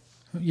Volkswagen.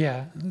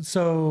 Yeah.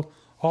 So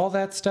all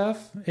that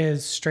stuff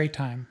is straight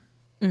time.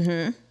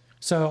 Mm-hmm.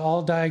 So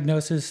all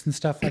diagnosis and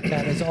stuff like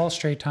that is all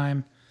straight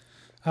time.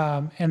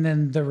 And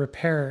then the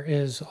repair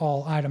is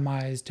all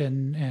itemized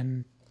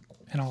and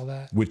all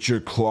that. Which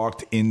you're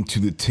clocked into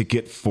the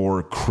ticket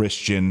for,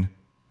 Christian.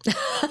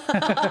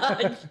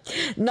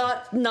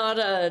 Not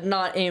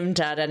aimed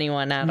at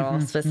anyone at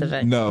all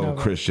specific. No,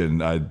 Christian.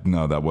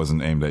 No, that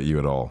wasn't aimed at you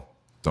at all.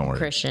 Don't worry.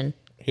 Christian.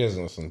 He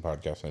doesn't listen to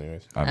podcasts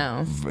anyways.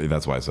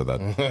 That's why I said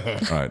that.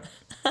 All right.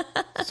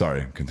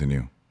 Sorry.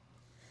 Continue.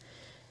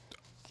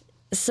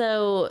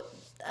 So,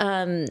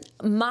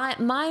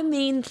 my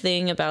main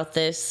thing about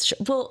this,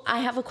 well, I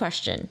have a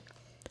question.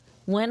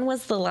 When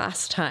was the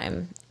last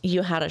time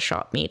you had a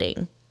shop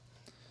meeting?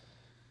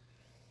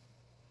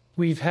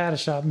 We've had a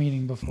shop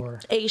meeting before.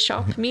 A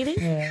shop meeting?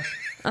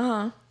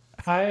 Yeah.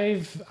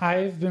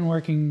 I've been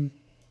working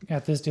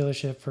at this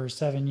dealership for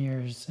 7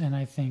 years, and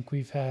I think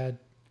we've had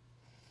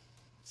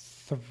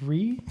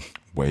 3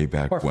 Way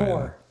back or when.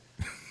 4.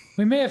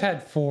 We may have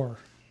had 4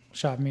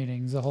 shop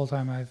meetings the whole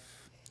time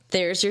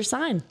There's your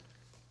sign.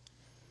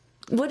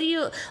 What do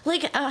you,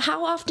 like,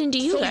 how often do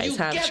you guys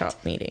have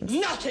shop meetings?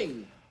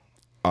 Nothing.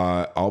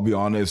 I'll be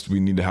honest, we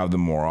need to have them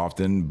more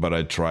often, but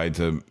I try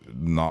to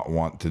not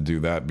want to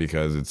do that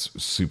because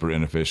it's super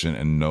inefficient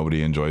and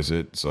nobody enjoys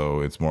it.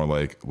 So it's more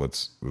like,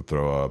 let's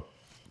throw a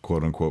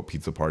quote unquote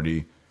pizza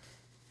party.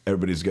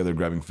 Everybody's together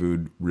grabbing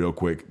food real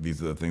quick.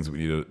 These are the things that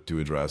we need to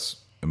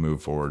address and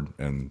move forward.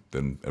 And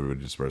then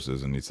everybody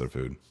disperses and eats their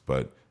food.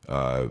 But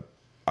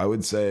I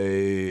would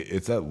say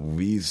it's at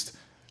least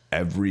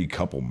every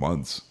couple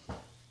months.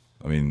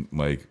 I mean,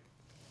 like,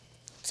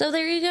 So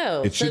there you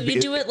go. So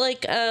you do it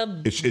like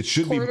it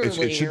should be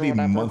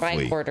whatever,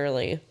 monthly.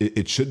 Bi-quarterly.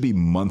 It should be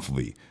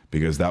monthly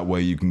because that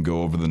way you can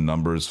go over the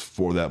numbers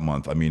for that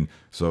month. I mean,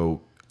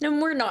 so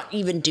And we're not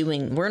even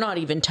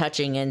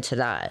touching into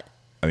that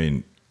I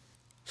mean,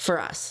 for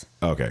us.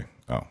 okay.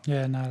 Oh,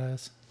 Yeah, not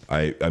us.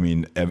 I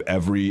mean,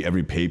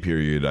 every pay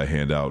period, I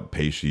hand out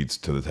pay sheets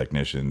to the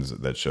technicians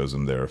that shows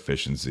them their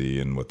efficiency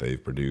and what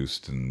they've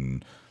produced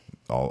and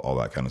all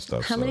that kind of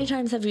stuff. How many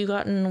times have you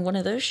gotten one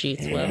of those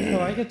sheets, Will? Oh,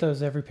 I get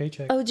those every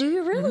paycheck. Oh, do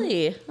you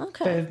really?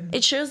 Okay. Babe.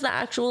 It shows the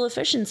actual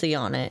efficiency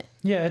on it.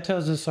 Yeah, it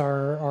tells us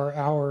our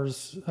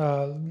hours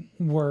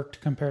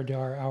worked compared to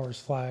our hours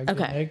flagged.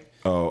 Okay.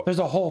 There's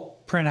a whole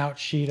printout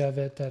sheet of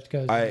it that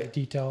goes into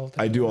detail.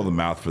 I do all the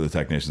math for the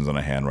technicians and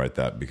I handwrite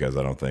that because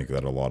I don't think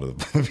that a lot of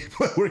the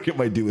people that work at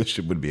my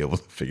dealership would be able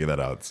to figure that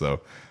out.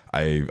 So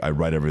I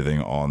write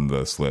everything on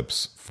the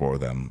slips for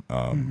them.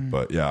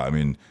 But yeah, I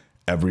mean,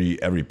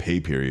 every pay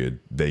period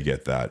they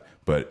get that.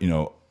 But you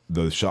know,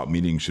 the shop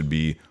meeting should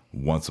be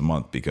once a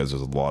month because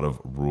there's a lot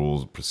of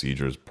rules,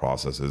 procedures,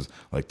 processes.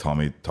 Like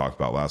Tommy talked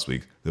about last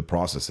week, the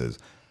processes.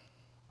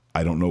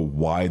 I don't know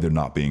why they're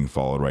not being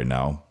followed right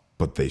now,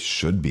 but they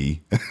should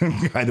be.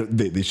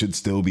 They should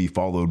still be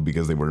followed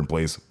because they were in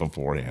place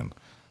beforehand.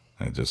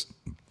 And it just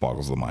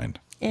boggles the mind.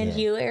 And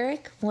you,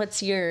 Eric,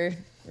 what's your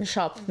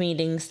shop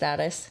meeting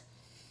status?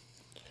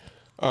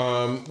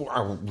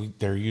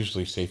 They're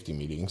usually safety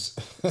meetings.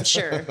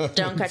 Sure.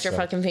 Don't cut your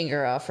fucking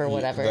finger off or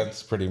whatever.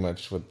 That's pretty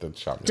much what the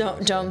shop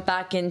meetings Don't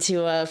back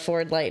into a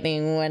Ford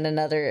Lightning when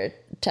another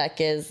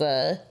tech is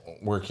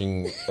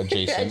working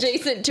adjacent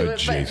to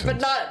it,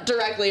 but not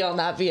directly on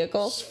that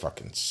vehicle. It's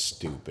fucking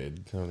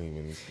stupid. Don't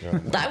even.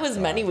 That was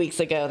many weeks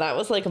ago. That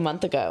was like a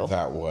month ago.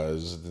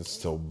 It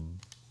still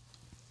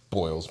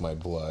boils my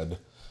blood.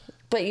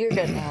 But you're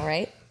good now,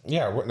 right?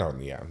 Yeah.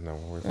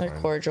 We're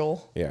fine.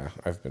 Cordial. Yeah,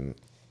 I've been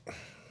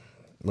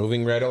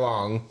moving right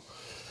along.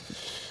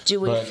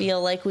 Do we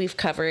feel like we've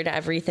covered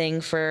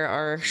everything for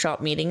our shop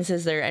meetings?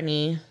 Is there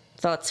any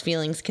thoughts,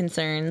 feelings,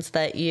 concerns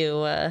that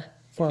you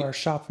for our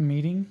shop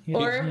meeting. Yeah.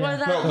 Or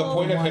that No, the whole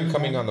point of him one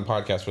coming moment. on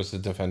the podcast was to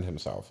defend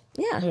himself.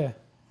 yeah. Yeah.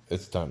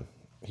 It's done.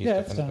 He's Yeah,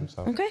 it's defended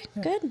done. himself. Okay,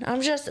 good. I'm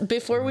just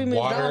before we moved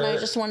on, I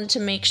just wanted to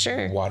make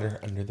sure. Water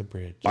under the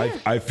bridge.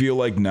 I feel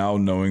like now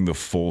knowing the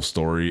full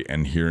story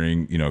and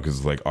hearing,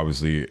 because like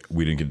obviously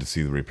we didn't get to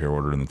see the repair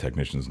order and the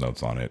technician's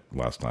notes on it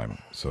last time.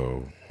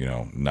 So,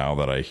 now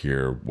that I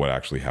hear what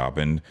actually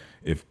happened,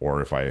 if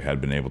I had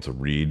been able to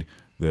read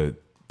the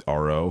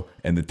RO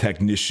and the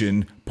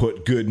technician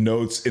put good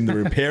notes in the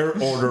repair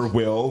order,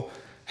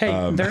 Hey,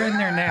 they're in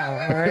there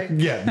now. All right.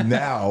 yeah,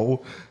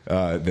 now,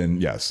 then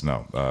yes,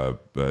 no.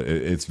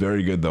 It's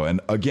very good though.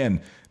 And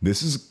again,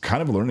 this is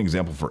kind of a learning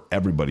example for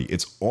everybody.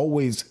 It's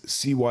always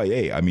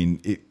CYA. I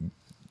mean,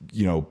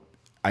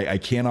 I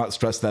cannot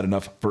stress that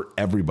enough for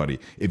everybody.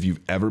 If you've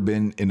ever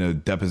been in a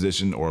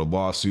deposition or a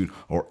lawsuit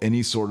or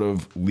any sort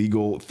of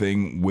legal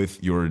thing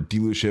with your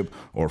dealership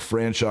or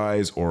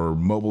franchise or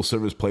mobile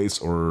service place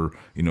or,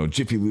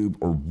 Jiffy Lube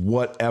or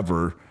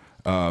whatever,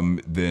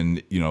 then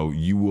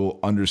you will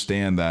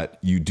understand that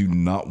you do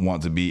not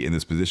want to be in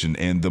this position.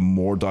 And the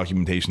more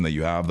documentation that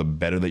you have, the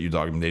better that your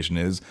documentation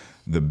is,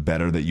 the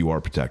better that you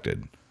are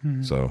protected.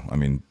 So, I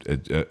mean,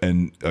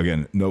 and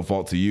again, no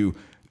fault to you.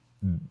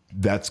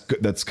 That's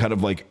kind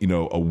of like,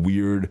 a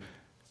weird,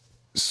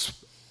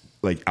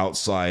 like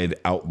outside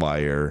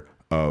outlier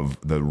of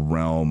the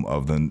realm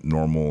of the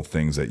normal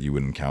things that you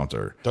would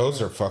encounter.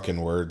 Those are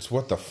fucking words.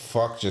 What the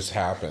fuck just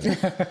happened?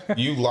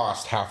 You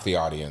lost half the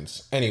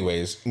audience.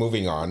 Anyways,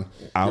 moving on.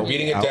 You're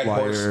beating a dead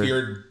horse.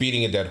 You're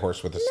beating a dead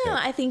horse with a stick. No,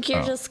 I think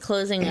you're just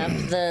closing up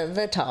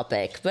the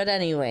topic. But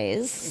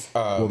anyways,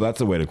 Well, that's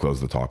a way to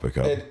close the topic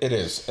up. It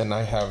is. And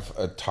I have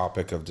a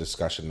topic of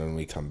discussion when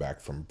we come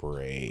back from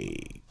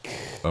break.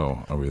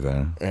 Oh, are we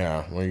there?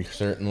 Yeah, we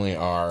certainly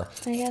are.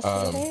 I guess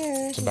we're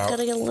there. It's about,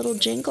 Gotta get a little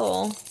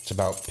jingle. it's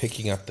about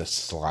picking up the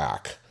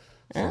slack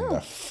from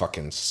the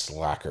fucking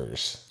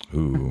slackers.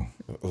 Ooh.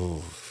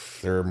 Ooh,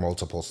 there are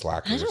multiple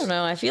slackers. I don't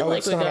know. I feel like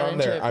it's we not got on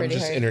into there. it I'm pretty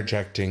just hard.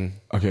 interjecting.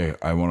 Okay,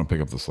 I want to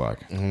pick up the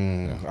slack.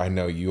 I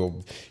know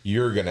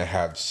you're gonna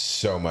have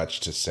so much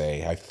to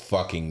say. I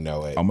fucking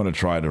know it. I'm going to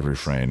try to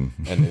refrain.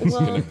 And it's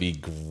gonna be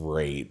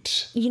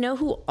great. You know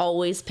who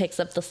always picks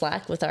up the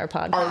slack with our Our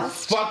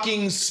podcast?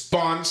 fucking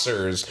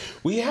sponsors.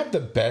 We have the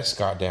best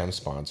goddamn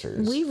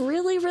sponsors. We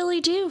really,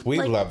 really do. We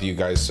love you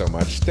guys so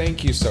much.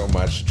 Thank you so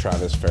much,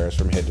 Travis Ferris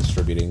from Hit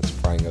Distributing,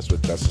 supplying us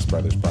with Justice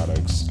Brothers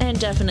products. And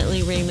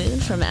definitely Ray Moon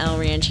from El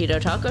Ranchito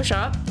Taco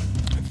Shop in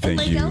Thank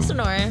Lake you.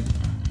 Elsinore.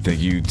 Thank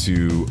you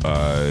to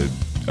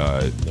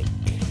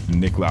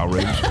Nick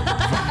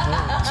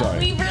Lowridge. Sorry.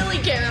 We really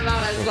care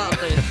about our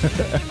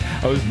sponsors.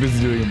 I was busy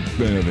doing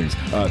many other things.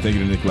 Thank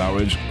you to Nick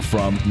Lowridge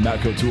from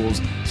Matco Tools,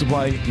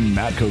 supplying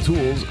Matco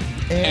Tools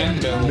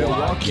and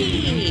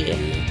Milwaukee.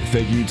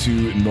 Thank you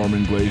to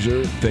Norman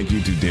Glazier. Thank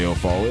you to Dale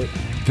Follett.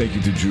 Thank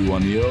you to Drew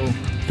Anio.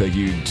 Thank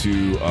you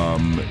to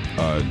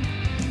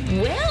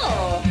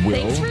Will,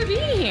 thanks for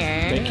being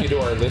here. Thank you to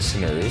our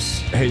listeners.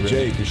 Hey Really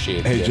Jake.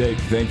 appreciate Hey it. Jake.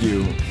 Thank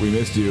you. We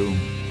missed you.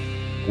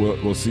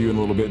 We'll see you in a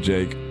little bit,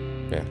 Jake.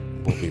 Yeah,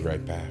 we'll be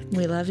right back.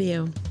 We love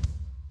you.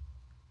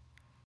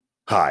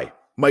 Hi,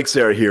 Mike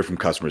Serra here from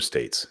Customer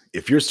States.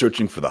 If you're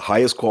searching for the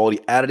highest quality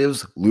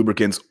additives,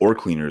 lubricants, or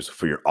cleaners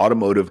for your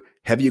automotive,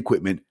 heavy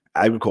equipment,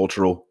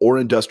 agricultural, or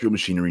industrial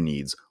machinery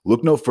needs,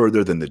 look no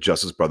further than the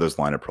Justice Brothers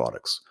line of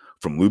products.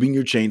 From lubing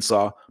your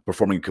chainsaw,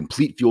 performing a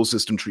complete fuel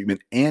system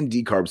treatment and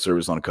decarb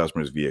service on a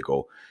customer's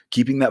vehicle,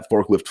 keeping that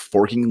forklift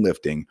forking and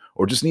lifting,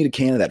 or just need a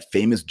can of that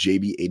famous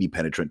JB80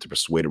 penetrant to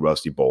persuade a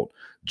rusty bolt,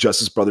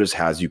 Justice Brothers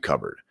has you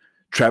covered.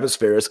 Travis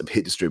Ferris of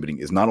Hit Distributing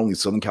is not only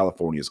Southern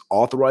California's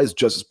authorized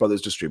Justice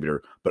Brothers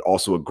distributor, but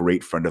also a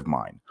great friend of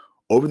mine.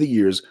 Over the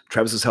years,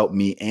 Travis has helped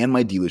me and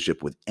my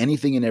dealership with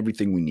anything and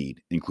everything we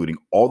need, including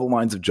all the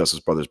lines of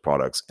Justice Brothers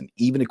products and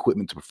even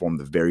equipment to perform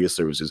the various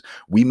services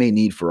we may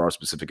need for our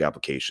specific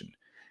application.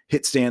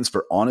 HIT stands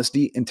for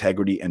honesty,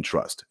 integrity, and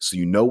trust, so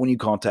you know when you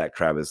contact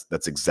Travis,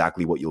 that's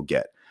exactly what you'll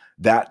get.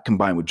 That,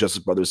 combined with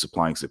Justice Brothers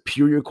supplying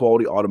superior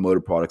quality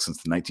automotive products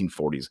since the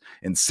 1940s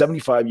and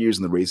 75 years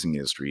in the racing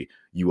industry,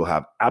 you will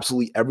have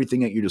absolutely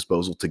everything at your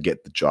disposal to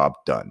get the job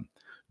done.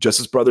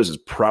 Justice Brothers is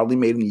proudly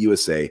made in the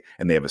USA,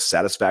 and they have a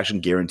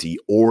satisfaction guarantee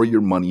or your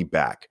money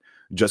back.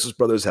 Justice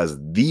Brothers has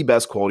the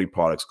best quality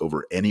products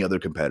over any other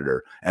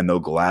competitor, and they'll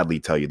gladly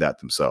tell you that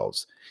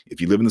themselves.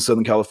 If you live in the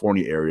Southern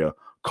California area,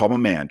 call my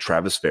man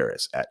Travis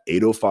Ferris at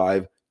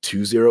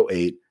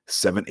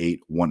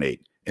 805-208-7818.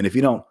 And if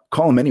you don't,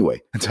 call him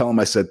anyway and tell him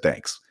I said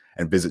thanks.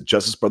 And visit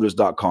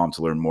justicebrothers.com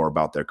to learn more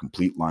about their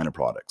complete line of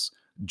products.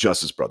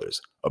 Justice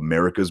Brothers,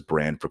 America's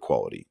brand for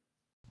quality.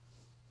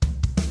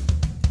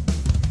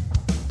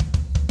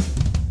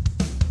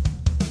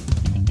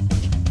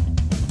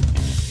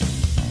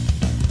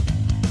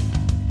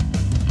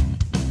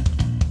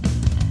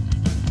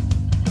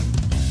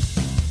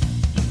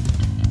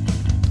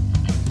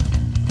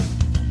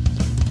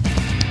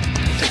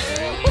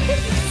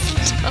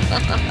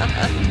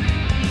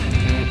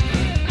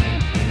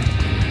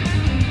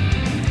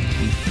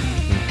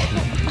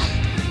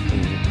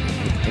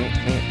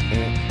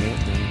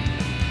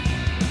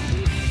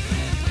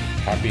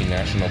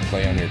 National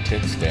Play on Your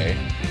Tits Day.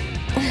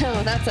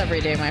 Oh, that's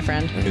every day, my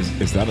friend.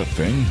 Is that a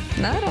thing?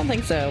 No, I don't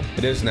think so.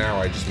 It is now.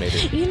 I just made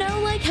it. You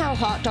know, like how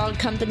hot dog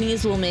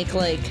companies will make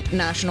like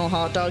National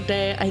Hot Dog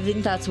Day? I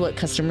think that's what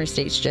Customer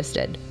States just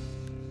did.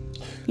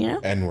 You know?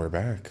 And we're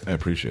back. I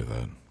appreciate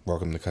that.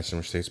 Welcome to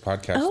Customer States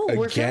Podcast. Oh,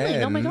 we're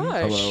filming. Oh my Again.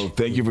 gosh. Hello.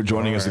 Thank you for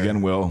joining us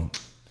again, Will.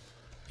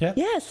 Yep.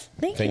 Yes,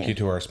 Thank you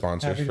to our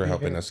sponsors Happy to for be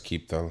helping here. us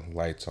keep the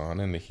lights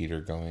on and the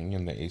heater going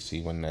and the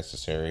AC when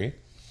necessary.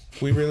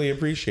 We really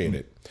appreciate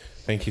it.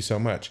 Thank you so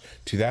much.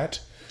 To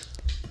that,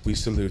 we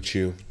salute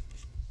you.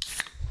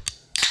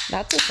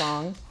 That's a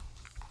song.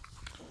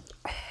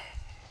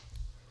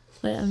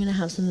 Wait, I'm gonna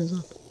have some as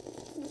well.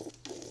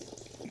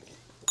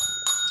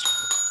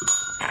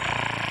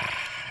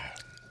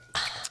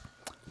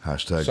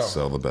 Hashtag So-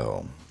 sell the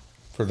bell.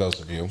 For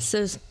those of you,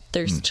 So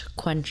thirst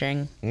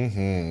quenching. I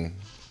mean,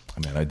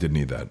 I did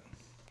need that.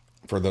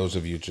 for those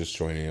of you just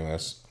joining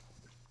us,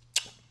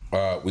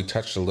 we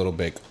touched a little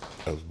bit.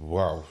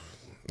 Wow,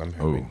 I'm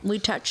happy. We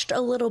touched a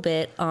little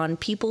bit on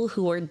people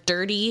who are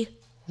dirty,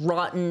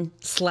 rotten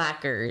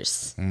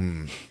slackers.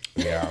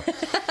 Yeah.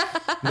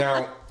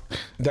 Now,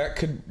 that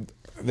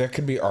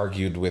could be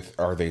argued with: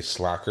 are they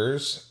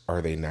slackers?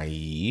 Are they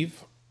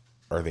naive?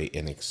 Are they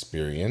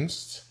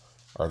inexperienced?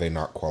 Are they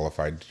not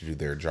qualified to do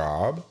their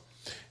job?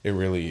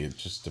 It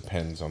just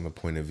depends on the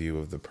point of view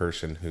of the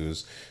person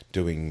who's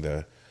doing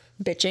the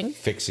Bitching.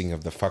 fixing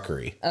of the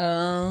fuckery.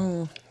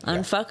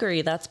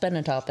 Unfuckery, that's been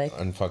a topic.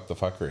 Unfuck the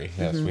fuckery.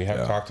 Yes, we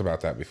have talked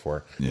about that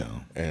before. Yeah.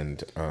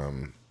 And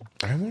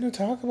I want to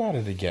talk about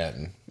it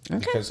again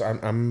because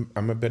I'm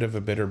a bit of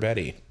a bitter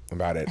Betty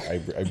about it.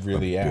 I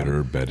really am.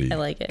 Bitter Betty. I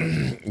like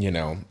it. You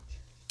know,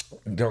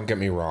 don't get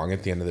me wrong.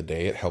 At the end of the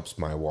day, it helps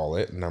my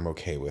wallet, and I'm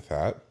okay with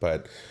that.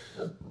 But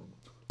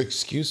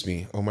excuse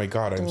me. Oh my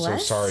God, I'm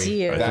Bless so sorry.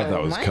 you. I thought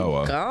that was my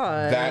Koa.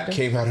 God. That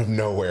came out of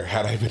nowhere.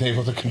 Had I been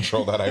able to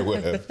control that, I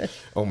would have.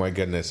 Oh my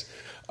goodness.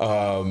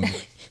 And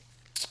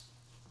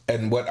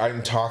what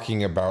I'm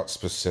talking about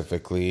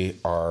specifically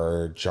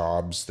are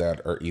jobs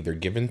that are either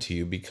given to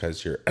you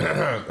because you're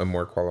a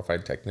more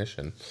qualified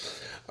technician,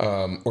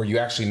 or you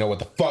actually know what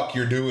the fuck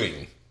you're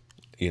doing,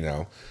 you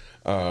know?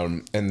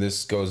 And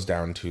this goes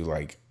down to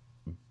like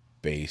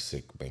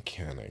basic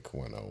mechanic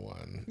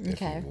 101,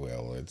 Okay. if you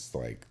will. It's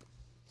like,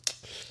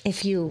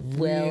 If you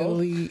will.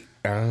 really?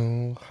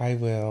 Oh, hi,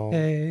 Will.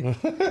 Hey.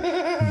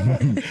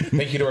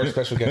 Thank you to our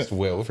special guest,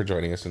 Will, for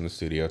joining us in the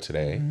studio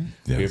today.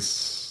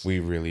 Yes. We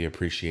really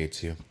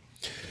appreciate you.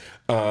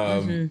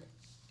 I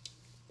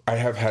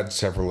have had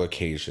several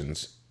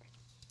occasions,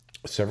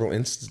 several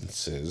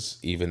instances,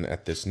 even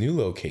at this new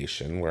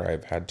location, where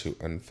I've had to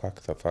unfuck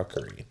the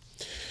fuckery.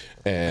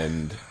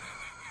 And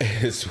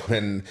is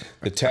when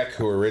the tech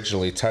who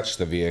originally touched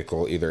the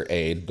vehicle either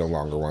A, no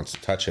longer wants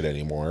to touch it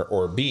anymore,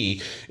 or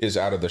B, is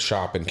out of the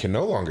shop and can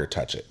no longer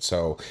touch it.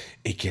 So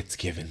it gets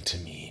given to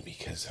me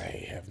because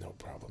I have no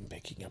problem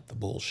picking up the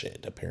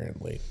bullshit,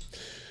 apparently.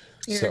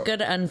 You're a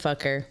good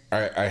unfucker.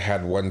 I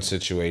had one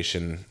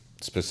situation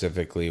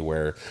specifically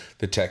where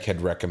the tech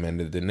had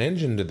recommended an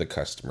engine to the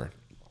customer.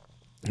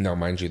 Now,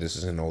 mind you, this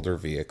is an older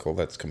vehicle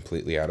that's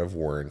completely out of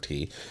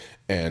warranty.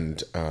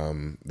 And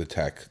the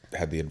tech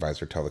had the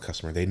advisor tell the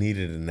customer they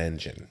needed an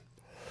engine.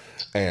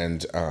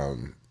 And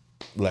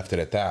left it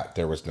at that.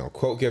 There was no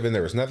quote given.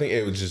 There was nothing.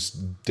 It was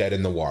just dead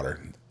in the water.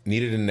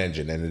 Needed an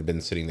engine, and it had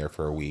been sitting there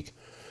for a week.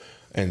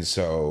 And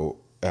so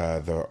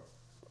the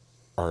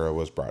RO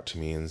was brought to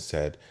me and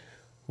said,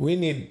 we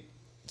need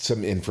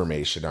some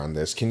information on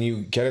this. Can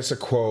you get us a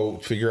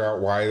quote, figure out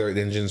why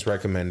the engine's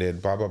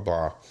recommended, blah, blah,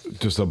 blah.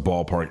 Just a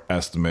ballpark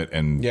estimate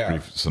and Yeah.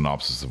 brief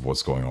synopsis of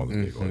what's going on with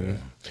the vehicle. Yeah.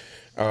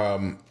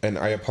 And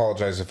I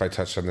apologize if I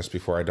touched on this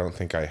before. I don't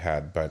think I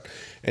had. But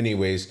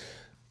anyways,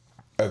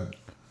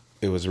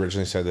 it was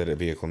originally said that a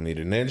vehicle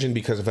needed an engine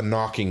because of a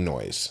knocking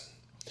noise.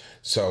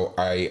 So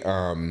I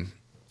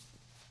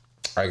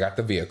got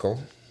the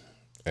vehicle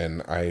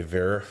and I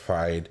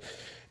verified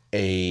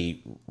a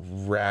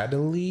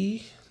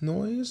rattly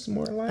noise,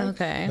 more like.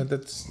 Okay. But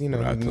that's, you know,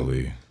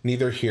 Rattly.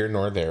 neither here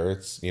nor there.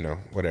 It's, you know,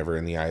 whatever,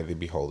 in the eye of the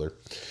beholder.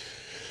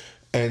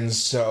 And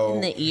so...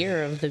 In the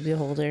ear of the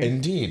beholder.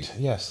 Indeed.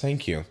 Yes,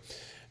 thank you.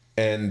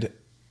 And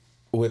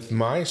with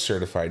my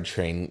certified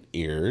trained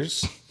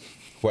ears,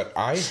 what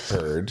I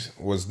heard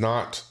was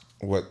not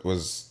what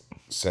was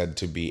said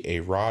to be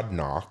a rod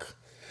knock,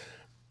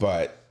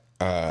 but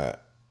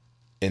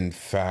in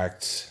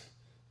fact,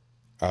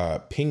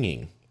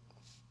 pinging.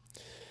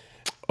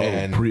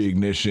 And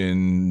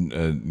Pre-ignition,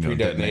 pre-detonation.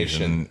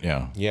 detonation.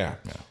 Yeah. Yeah.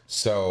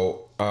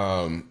 So,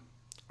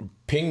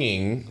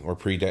 pinging or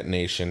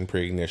pre-detonation,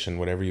 pre-ignition,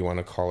 whatever you want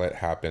to call it,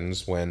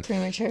 happens when...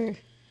 Premature.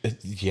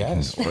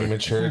 Yes,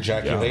 premature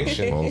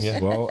ejaculation.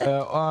 Well,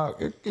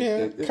 Yeah.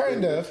 Yeah,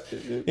 kind of.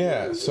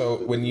 Yeah. So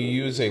when you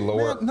use a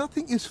lower,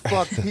 Nothing is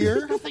fucked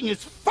here. you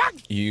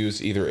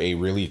use either a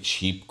really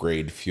cheap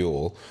grade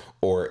fuel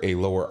or a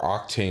lower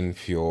octane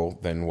fuel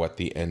than what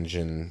the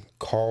engine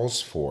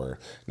calls for.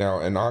 Now,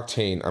 an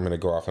octane, I'm going to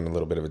go off on a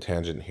little bit of a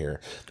tangent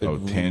here.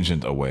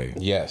 Tangent away.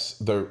 Yes.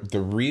 The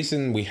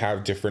reason we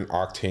have different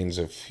octanes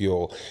of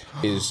fuel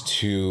is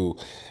to...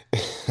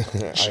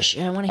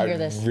 I want to hear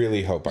this. I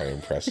really hope I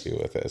impressed you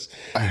with this.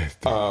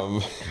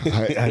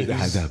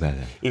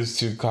 Is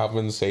to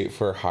compensate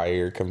for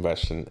higher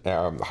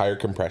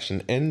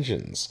compression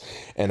engines.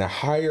 And a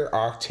higher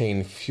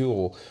octane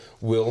fuel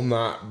will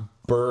not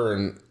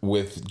burn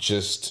with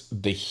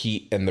just the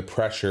heat and the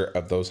pressure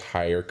of those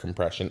higher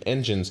compression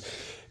engines.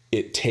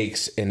 It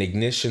takes an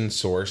ignition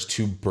source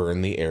to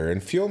burn the air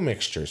and fuel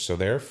mixture. So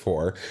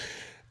therefore,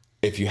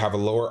 if you have a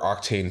lower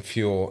octane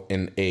fuel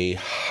in a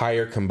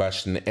higher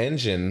combustion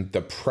engine,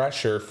 the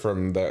pressure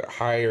from the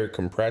higher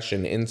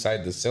compression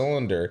inside the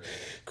cylinder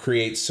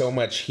creates so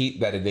much heat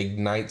that it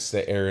ignites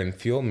the air and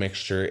fuel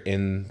mixture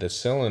in the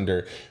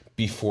cylinder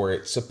before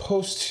it's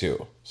supposed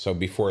to. So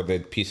before the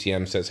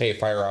PCM says, hey,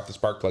 fire off the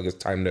spark plug, it's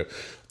time to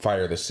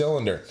fire the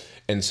cylinder.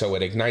 And so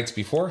it ignites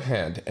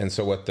beforehand. And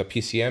so what the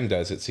PCM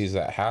does, it sees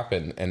that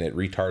happen and it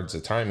retards the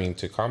timing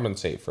to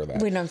compensate for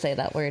that. We don't say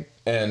that word.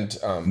 And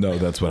No,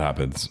 that's what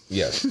happens.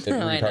 yes, it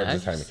retards the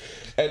timing.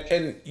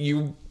 And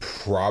you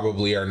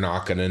probably are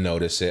not going to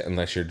notice it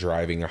unless you're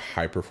driving a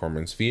high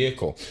performance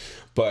vehicle.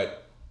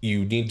 But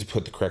you need to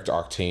put the correct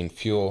octane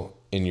fuel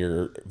in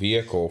your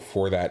vehicle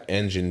for that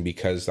engine,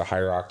 because the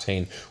higher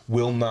octane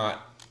will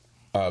not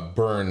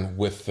burn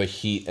with the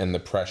heat and the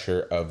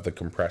pressure of the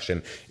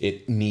compression.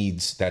 It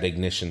needs that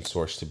ignition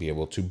source to be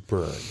able to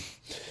burn.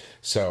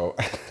 So,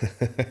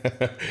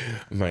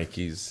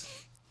 Mikey's,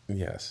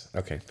 yes.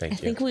 Okay, thank you.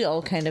 I think we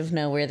all kind of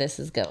know where this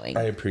is going.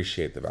 I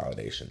appreciate the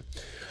validation.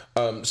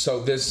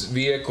 So this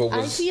vehicle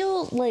was... I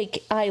feel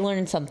like I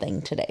learned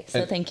something today,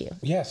 so thank you.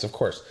 Yes, of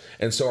course.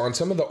 And so on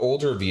some of the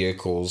older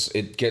vehicles,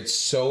 it gets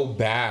so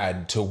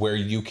bad to where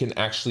you can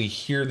actually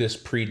hear this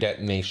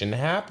pre-detonation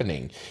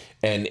happening.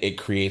 And it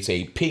creates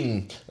a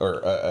ping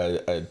or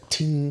a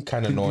ting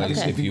kind of noise,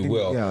 Okay. if you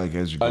will. Yeah, like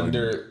as you're going-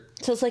 under...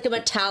 So it's like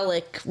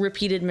a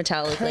repeated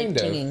metallic, Kind like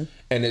of. tinging.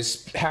 And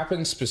it's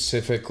happens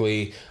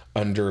specifically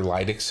under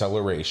light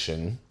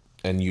acceleration,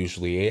 and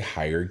usually a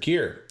higher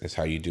gear is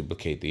how you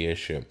duplicate the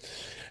issue.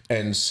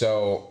 And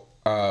so...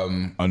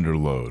 under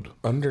load.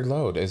 Under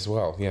load as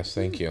well. Yes,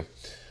 thank you.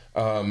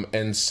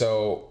 And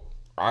so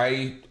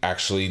I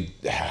actually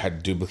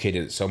had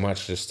duplicated it so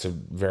much just to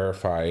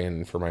verify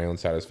and for my own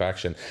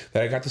satisfaction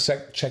that I got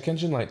the check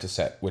engine light to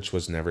set, which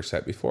was never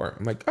set before.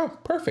 I'm like, oh,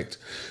 perfect.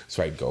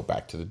 So I go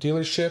back to the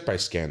dealership, I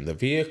scan the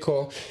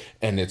vehicle,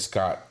 and it's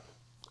got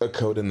a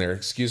code in there,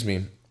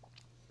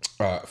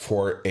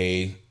 for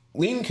a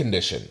lean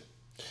condition.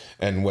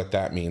 And what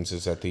that means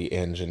is that the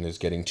engine is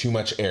getting too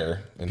much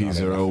air. And not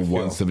enough fuel.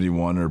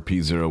 P0171 or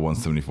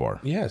P0174.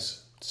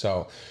 Yes.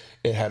 So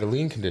it had a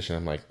lean condition.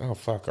 I'm like, oh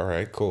fuck, all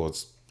right, cool.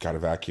 It's got a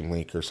vacuum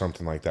leak or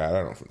something like that.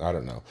 I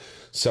don't know.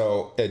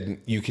 So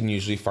you can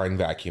usually find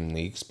vacuum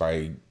leaks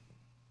by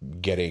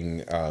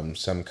getting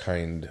some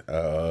kind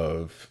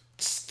of...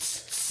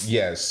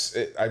 Yes,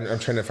 I'm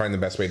trying to find the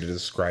best way to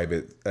describe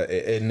it.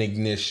 An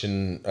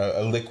ignition,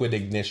 a liquid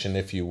ignition,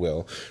 if you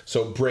will.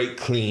 So brake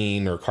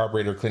clean or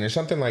carburetor clean or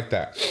something like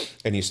that.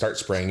 And you start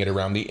spraying it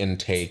around the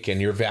intake and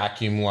your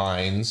vacuum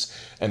lines.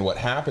 And what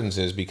happens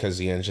is, because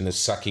the engine is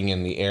sucking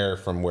in the air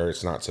from where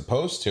it's not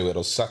supposed to,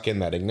 it'll suck in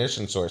that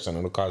ignition source and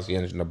it'll cause the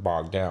engine to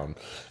bog down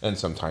and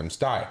sometimes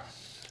die.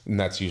 And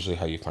that's usually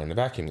how you find a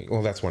vacuum leak.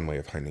 Well, that's one way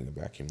of finding a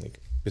vacuum leak,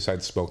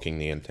 besides smoking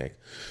the intake.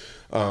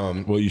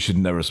 Well, you should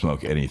never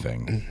smoke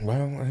anything.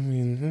 Well, I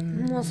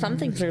mean... Well, some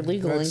things are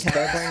legal in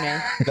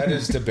California. That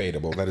is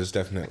debatable. That is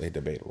definitely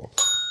debatable.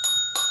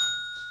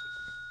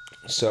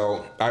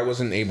 So I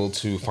wasn't able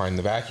to find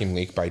the vacuum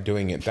leak by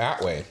doing it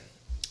that way,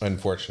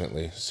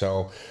 unfortunately.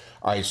 So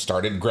I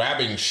started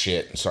grabbing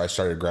shit. So I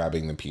started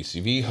grabbing the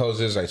PCV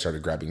hoses. I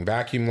started grabbing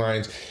vacuum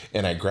lines.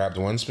 And I grabbed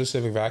one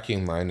specific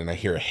vacuum line and I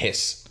hear a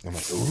hiss. I'm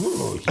like,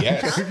 ooh,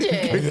 yes.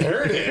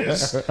 There it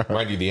is.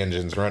 Mind you, the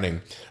engine's running.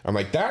 I'm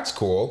like, that's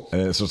cool.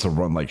 And it's supposed to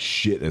run like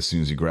shit as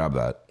soon as you grab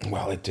that.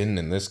 Well, it didn't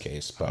in this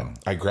case, but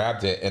I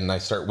grabbed it and I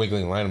start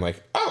wiggling the line. I'm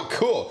like, oh,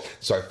 cool.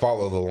 So I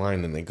follow the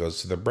line and it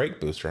goes to the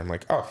brake booster. I'm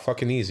like, oh,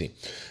 fucking easy.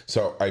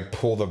 So I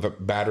pull the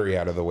battery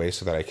out of the way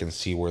so that I can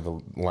see where the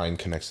line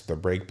connects to the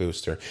brake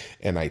booster.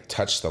 And I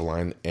touch the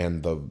line,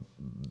 and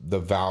the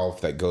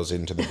valve that goes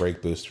into the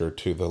brake booster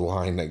to the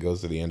line that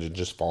goes to the engine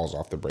just falls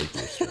off the brake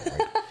booster.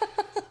 Like,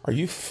 are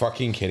you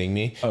fucking kidding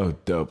me? Oh,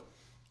 dope.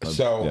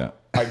 So yeah.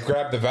 I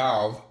grab the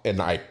valve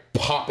and I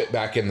pop it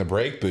back in the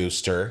brake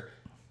booster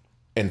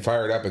and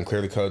fire it up and clear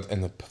the codes,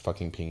 and the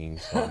fucking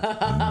pinging's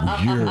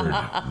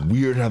gone.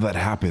 Weird how that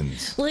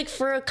happens. Like,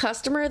 for a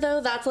customer though,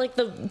 that's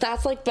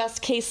like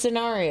best case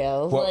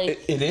scenario. Well,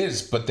 like it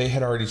is, but they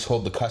had already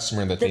told the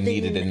customer that they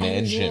needed an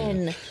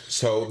engine.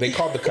 So they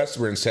called the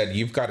customer and said,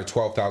 you've got a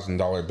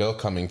 $12,000 bill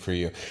coming for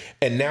you.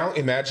 And now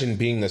imagine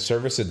being the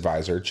service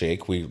advisor,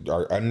 Jake. We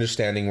are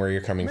understanding where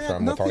you're coming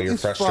from with all your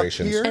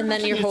frustrations. and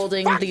then you're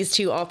holding these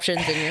two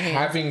options in your hand.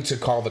 Having to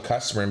call the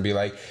customer and be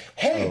like,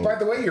 Hey, by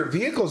the way, your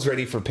vehicle's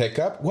ready for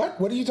pickup. What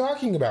are you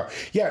talking about?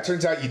 Yeah, it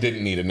turns out you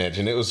didn't need an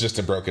engine. It was just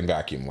a broken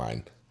vacuum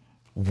line.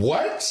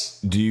 What?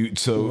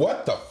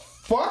 What the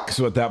fuck?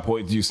 So at that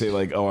point, do you say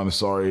like, "Oh, I'm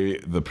sorry,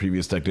 the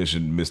previous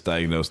technician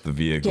misdiagnosed the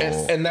vehicle"?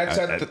 Yes, and that's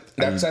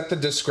at the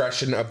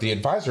discretion of the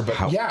advisor. But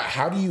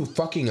how do you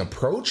fucking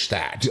approach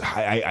that?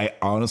 I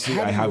honestly,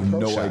 I have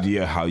no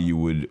idea how you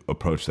would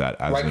approach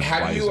that. As like, an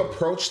how do you advisor.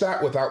 approach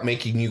that without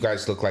making you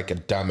guys look like a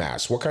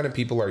dumbass? What kind of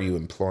people are you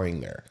employing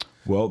there?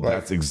 Well,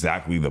 that's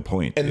exactly the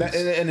point. And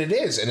it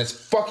is, and it's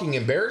fucking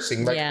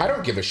embarrassing. Like, Yeah. I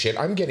don't give a shit.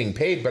 I'm getting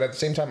paid, but at the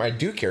same time, I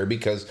do care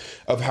because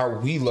of how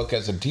we look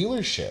as a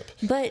dealership.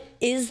 But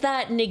is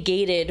that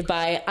negated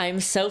by I'm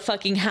so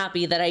fucking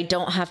happy that I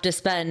don't have to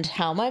spend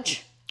how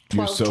much?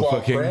 You're so 12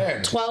 fucking.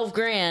 grand. 12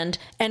 grand,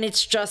 and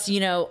it's just,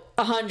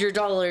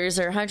 $100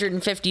 or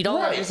 $150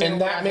 Right, or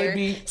and that may whatever.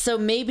 be- So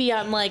maybe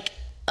I'm like,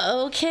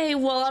 okay,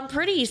 well, I'm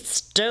pretty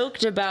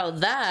stoked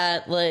about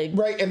that. Like,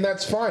 Right, and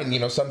that's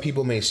fine. Some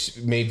people may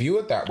view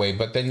it that way,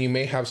 but then you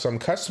may have some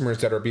customers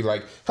that are be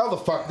like, hell the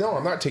fuck no,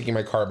 I'm not taking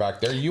my car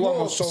back there. You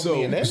almost sold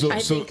me an engine. I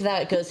think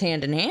that goes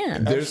hand in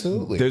hand.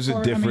 Absolutely. There's a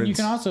Or, difference. you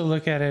can also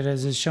look at it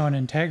as it's showing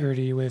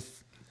integrity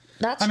with.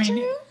 That's I mean,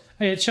 true.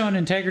 it's showing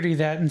integrity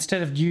that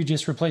instead of you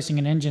just replacing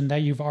an engine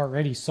that you've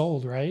already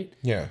sold, right?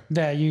 Yeah.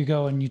 That you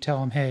go and you tell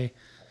them, hey,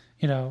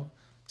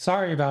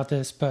 sorry about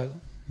this, but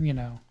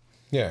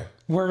Yeah.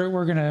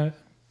 we're gonna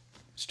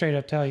straight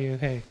up tell you,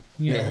 hey,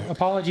 Yeah.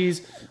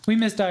 apologies, we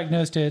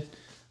misdiagnosed it,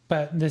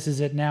 but this is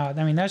it now.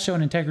 I mean, that's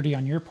showing integrity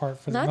on your part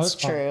for the That's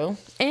most part. true.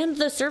 And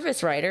the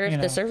service writer, if You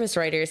know. the service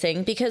writer is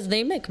saying, because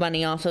they make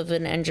money off of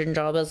an engine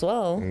job as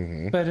well.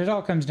 But it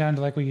all comes down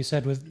to like what you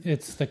said with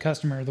it's the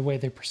customer, the way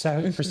they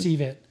perceive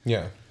it.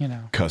 Yeah.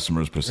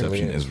 Customer's perception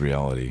Really is. is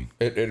reality.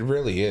 It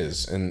really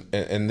is.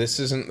 And this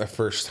isn't the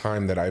first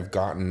time that I've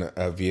gotten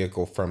a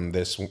vehicle from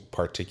this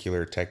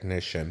particular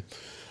technician.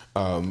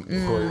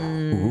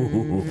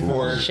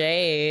 For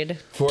Shade.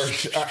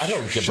 I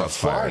don't give a Shots fired.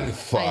 flying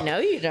fuck. I know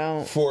you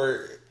don't.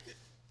 For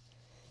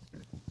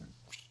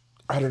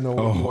I don't know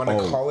what you want to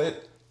call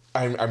it.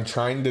 I'm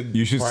trying to.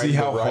 You should find see the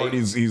how right hard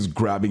he's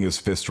grabbing his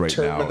fist right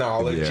now.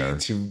 terminology Yeah.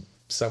 to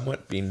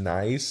somewhat be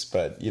nice,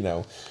 but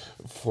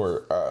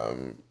for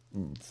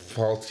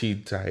faulty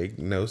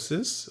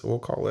diagnosis, we'll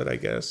call it, I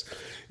guess.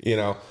 And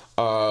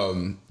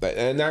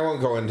I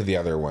won't go into the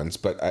other ones,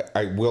 but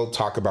I will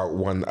talk about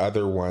one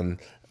other one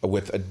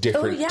with a Oh,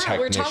 different yeah. technician.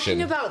 We're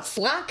talking about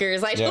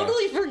slackers. I Yeah.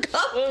 totally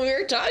forgot what we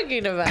were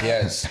talking about.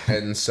 Yes,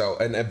 and so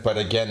but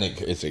again,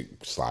 is it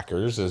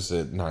slackers? Is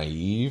it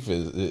naive?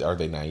 Are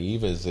they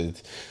naive? Is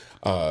it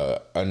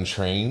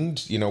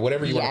untrained?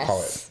 Whatever you want to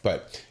call it. Yes.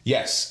 But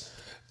yes,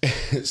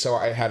 so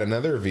I had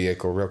another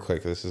vehicle. Real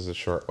quick, this is a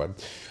short one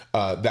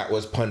that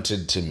was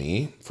punted to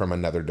me from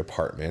another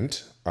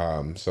department.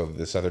 So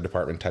this other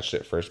department touched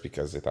it first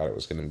because they thought it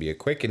was going to be a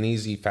quick and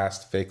easy,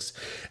 fast fix,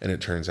 and it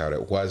turns out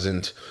it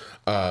wasn't.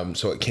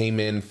 So it came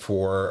in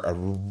for a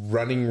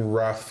running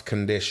rough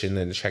condition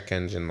and check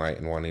engine light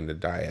and wanting to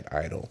die at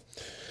idle.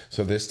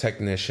 So this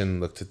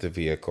technician looked at the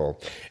vehicle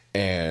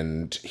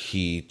and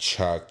he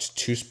chucked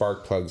 2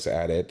 spark plugs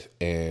at it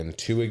and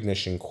 2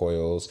 ignition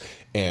coils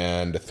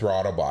and a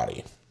throttle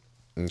body.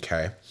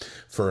 Okay.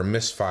 For a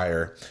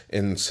misfire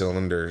in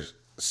cylinder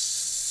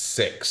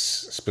 6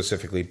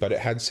 specifically, but it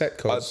had set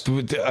codes.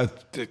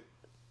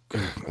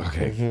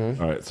 Okay.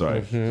 All right.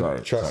 Sorry. Sorry.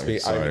 Trust me,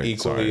 sorry, I'm equally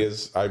sorry.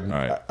 as All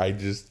right. I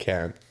just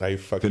can't. I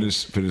fucking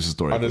Finish the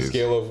story, on a please.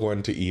 scale of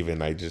 1 to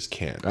even. I just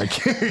can't. I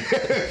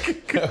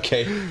can't.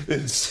 Okay,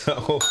 and so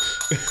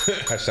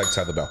hashtag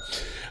sound the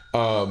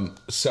bell.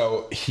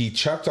 So he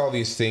chucked all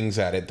these things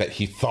at it that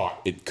he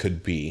thought it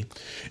could be,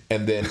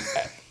 and then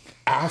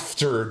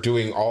after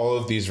doing all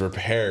of these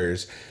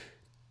repairs,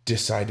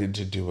 decided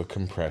to do a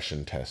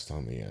compression test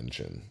on the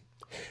engine.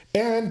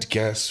 And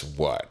guess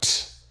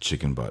what?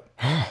 Chicken butt.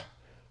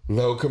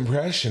 Low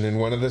compression in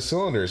one of the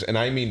cylinders. And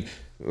I mean,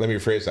 let me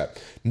rephrase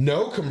that.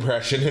 No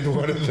compression in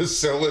one of the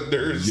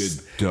cylinders. You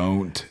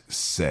don't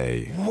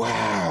say.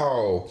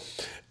 Wow.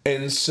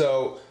 And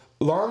so,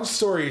 long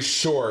story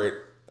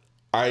short,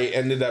 I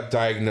ended up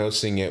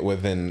diagnosing it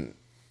within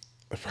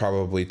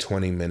probably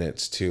 20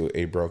 minutes to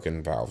a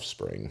broken valve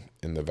spring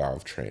in the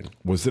valve train.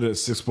 Was it a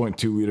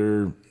 6.2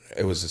 liter?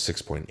 It was a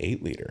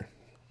 6.8 liter.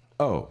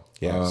 Oh.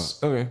 Yes.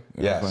 Okay.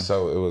 Yeah, fine.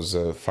 so it was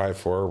a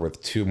 5.4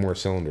 with 2 more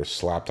cylinders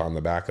slapped on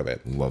the back of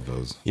it. Love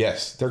those.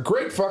 Yes, they're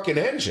great fucking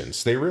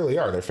engines. They really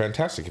are. They're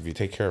fantastic if you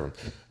take care of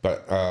them.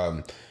 But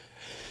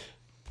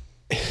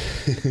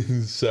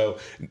so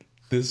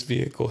this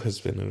vehicle has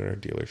been in our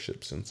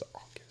dealership since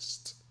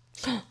August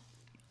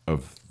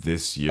Of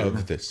this year?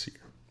 of this year.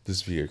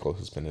 This vehicle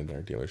has been in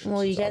our dealership.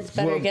 Well, you since guys August.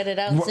 better get it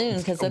out soon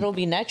because it'll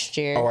be next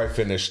year. Oh, I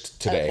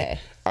finished today.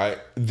 Okay.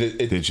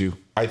 Did you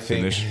I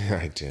think finish?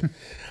 I did.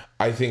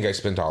 I think I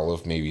spent all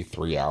of maybe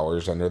 3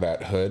 hours under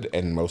that hood,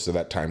 and most of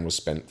that time was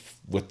spent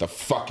with the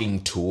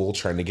fucking tool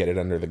trying to get it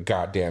under the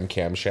goddamn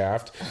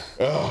camshaft.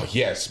 Oh,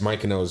 yes,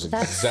 Micah knows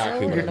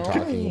exactly what I'm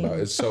talking about.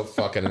 It's so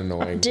fucking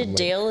annoying. Did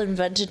Dale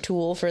invent a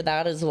tool for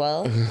that as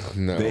well?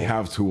 No. They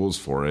have tools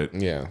for it.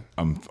 Yeah.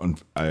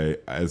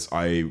 As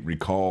I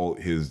recall,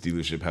 his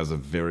dealership has a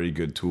very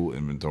good tool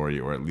inventory,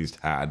 or at least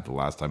had the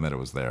last time that it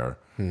was there.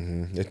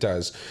 It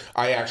does.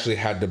 I actually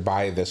had to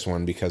buy this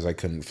one because I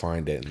couldn't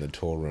find it in the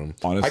tool room.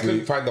 Honestly, I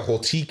couldn't find the whole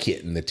T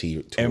kit in the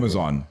tool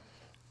room.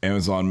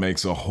 Amazon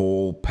makes a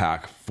whole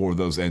pack for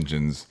those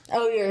engines.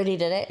 Oh, you already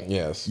did it?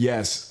 Yes.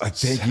 Yes,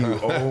 thank you.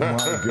 Oh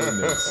my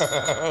goodness.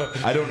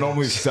 I don't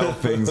normally sell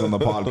things on the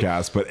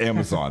podcast, but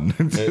Amazon.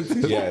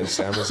 Yes,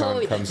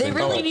 Amazon comes They in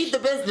really need the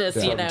business,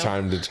 you from know.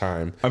 time to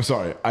time. I'm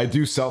sorry. I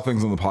do sell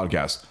things on the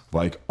podcast,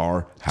 like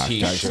our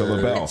hashtag Sell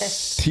a Bell,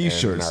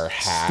 t-shirts, our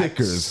hats.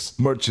 stickers,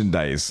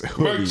 merchandise,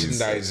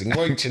 hoodies.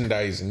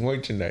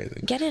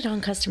 Merchandising. Get it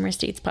on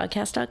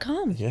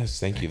customerstatespodcast.com. Yes,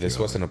 thank you. This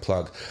wasn't a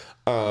plug.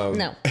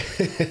 No.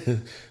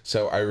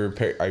 So I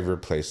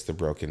replaced the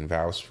broken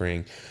valve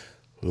spring.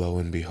 Lo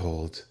and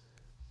behold,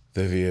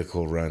 the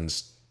vehicle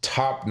runs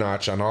top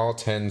notch on all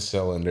 10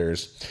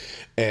 cylinders.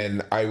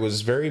 And I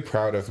was very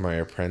proud of my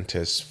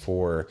apprentice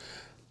for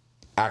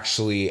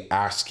actually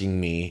asking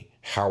me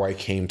how I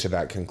came to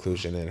that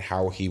conclusion and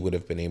how he would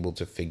have been able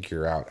to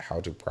figure out how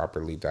to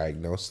properly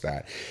diagnose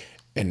that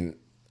and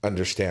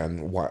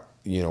understand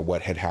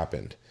what had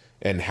happened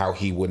and how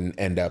he wouldn't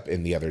end up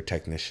in the other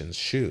technician's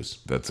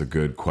shoes. That's a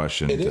good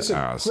question to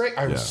ask. Great.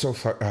 I was so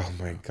far. Oh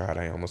my God.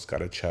 I almost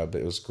got a chub.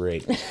 It was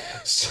great.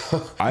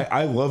 So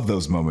I love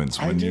those moments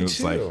when do it's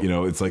too. like,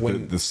 it's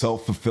like the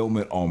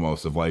self-fulfillment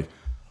almost of like,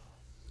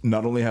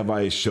 not only have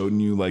I shown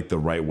you like the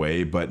right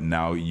way, but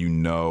now you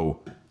know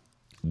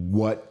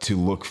what to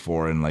look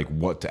for and like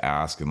what to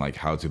ask and like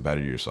how to better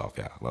yourself.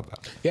 Yeah, I love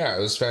that. yeah, it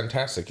was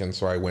fantastic. And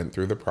so I went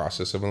through the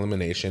process of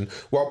elimination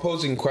while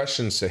posing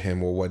questions to him.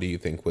 Well, what do you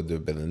think would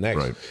have been the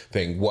next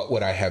thing? What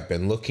would I have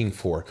been looking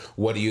for?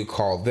 What do you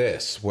call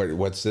this?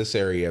 What's this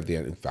area of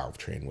the valve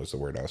train was the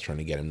word I was trying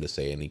to get him to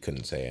say, and he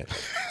couldn't say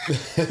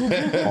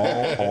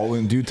it. all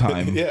in due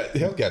time. Yeah,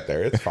 he'll get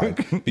there. It's fine.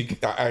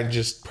 I'm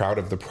just proud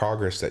of the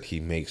progress that he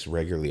makes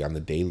regularly on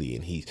the daily,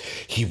 and he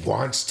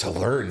wants to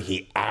learn.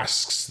 He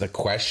asks the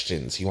questions.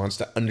 He wants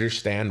to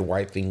understand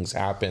why things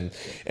happen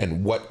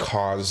and what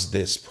caused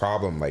this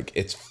problem. Like,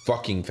 it's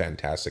fucking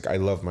fantastic. I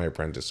love my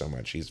apprentice so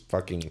much. He's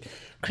fucking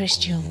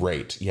Christian.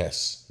 great.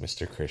 Yes,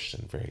 Mr.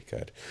 Christian. Very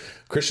good.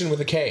 Christian with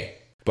a K.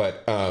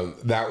 But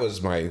that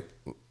was my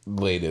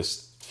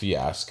latest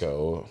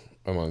fiasco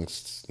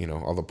amongst,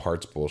 all the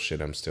parts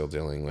bullshit I'm still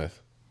dealing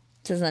with.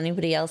 Does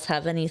anybody else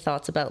have any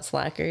thoughts about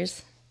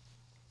slackers?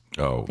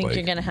 Oh, Think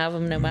you're going to have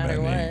them no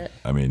matter what?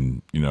 I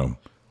mean,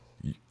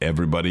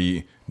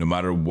 everybody, no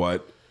matter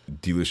what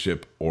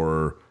dealership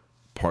or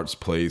parts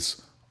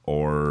place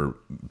or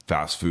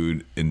fast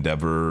food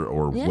endeavor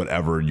or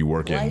whatever you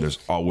work in, there's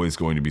always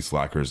going to be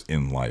slackers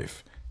in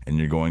life. And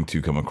you're going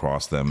to come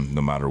across them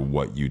no matter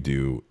what you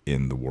do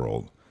in the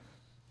world.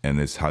 And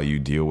it's how you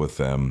deal with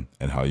them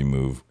and how you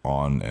move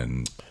on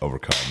and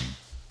overcome.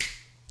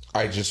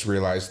 I just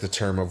realized the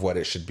term of what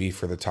it should be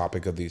for the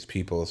topic of these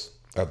people.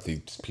 Their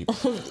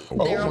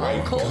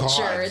own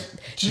culture.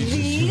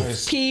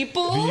 These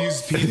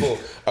people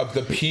of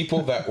the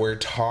people that we're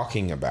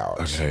talking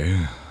about.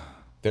 Okay.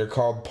 They're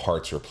called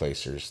parts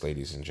replacers,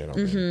 ladies and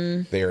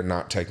gentlemen. They are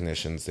not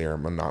technicians. They are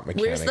not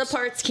mechanics. Where's the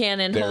parts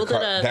cannon? They're Hold it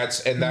up.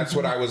 That's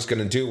what I was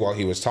gonna do while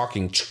he was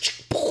talking.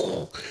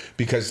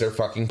 Because they're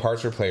fucking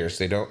parts replacers.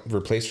 They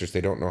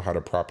don't know how to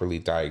properly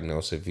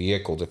diagnose a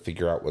vehicle to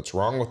figure out what's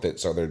wrong with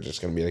it. So they're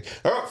just gonna be like,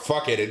 oh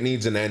fuck it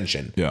needs an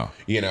engine. Yeah.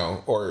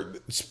 Or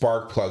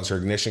spark plugs or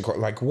ignition cord.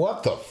 Like,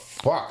 what the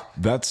fuck?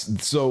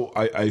 That's so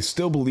I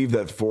still believe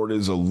that Ford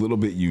is a little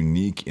bit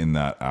unique in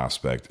that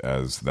aspect,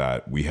 as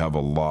that we have a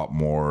lot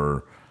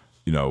more,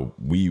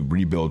 we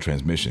rebuild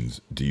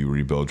transmissions. Do you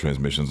rebuild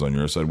transmissions on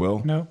your side,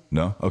 Will?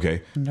 No?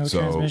 Okay. No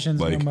transmissions,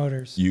 no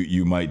motors.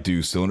 You might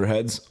do cylinder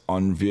heads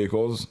on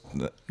vehicles.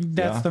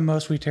 That's the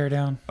most we tear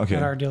down at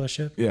our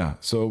dealership. Yeah.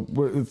 So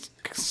it's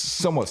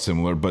somewhat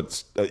similar, but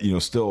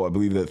still I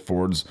believe that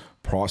Ford's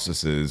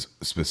processes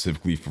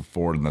specifically for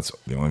Ford, and that's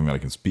the only thing that I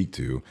can speak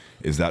to,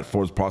 is that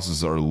Ford's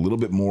processes are a little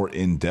bit more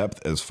in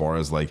depth as far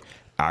as like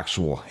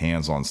actual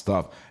hands-on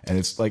stuff. And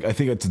it's like, I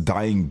think it's a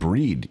dying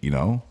breed,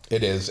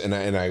 It is. And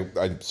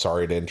I'm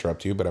sorry to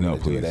interrupt you, but I'm going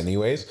to do it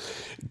anyways.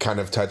 Kind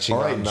of touching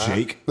on that.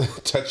 Jake.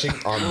 Touching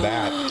on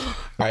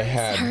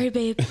that. Sorry,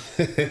 babe.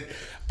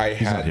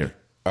 He's not here.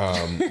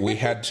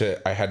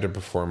 I had to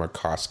perform a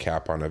cost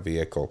cap on a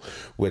vehicle,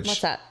 which What's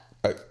that?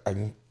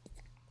 I'm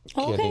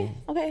Oh, kidding.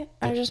 okay.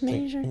 I just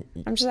making sure.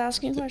 I'm just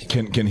asking a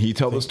question. Can he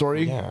tell the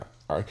story? Yeah.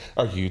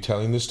 Are you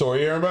telling the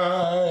story or am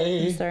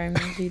I? Sorry,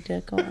 maybe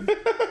did go on.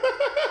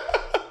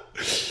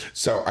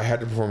 So I had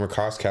to perform a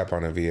cost cap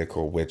on a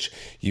vehicle, which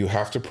you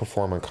have to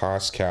perform a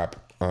cost cap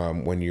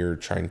when you're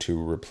trying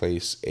to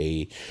replace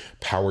a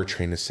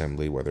powertrain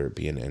assembly, whether it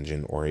be an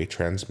engine or a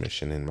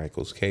transmission in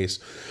Michael's case,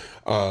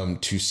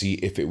 to see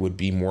if it would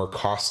be more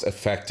cost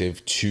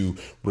effective to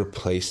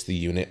replace the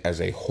unit as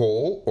a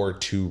whole or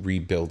to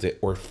rebuild it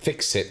or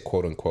fix it,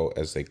 quote unquote,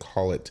 as they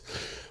call it.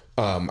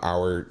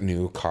 Our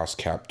new cost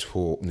cap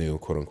tool, new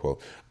quote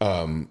unquote,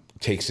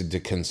 takes into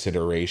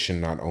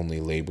consideration not only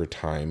labor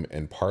time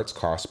and parts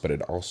costs, but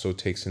it also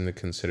takes into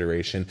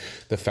consideration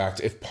the fact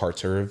if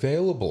parts are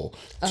available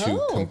to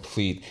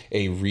complete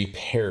a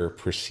repair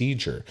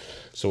procedure.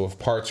 So if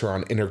parts are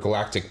on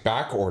intergalactic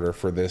back order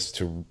for this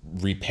to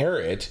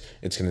repair it,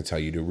 it's going to tell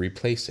you to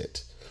replace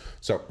it.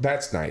 So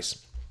that's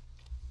nice.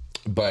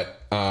 But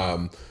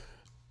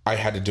I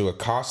had to do a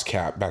cost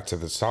cap, back to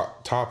the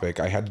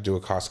topic, I had to do a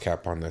cost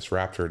cap on this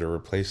Raptor to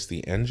replace the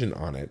engine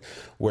on it,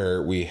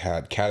 where we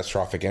had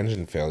catastrophic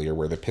engine failure,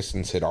 where the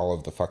pistons hit all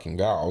of the fucking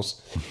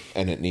valves,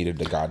 and it needed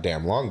the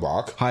goddamn long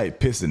block. Hi,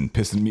 piston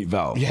meat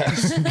valve.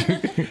 Yes.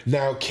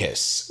 Now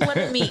kiss. What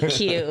a meet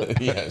cute.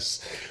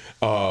 Yes.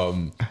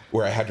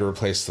 Where I had to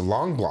replace the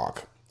long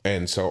block.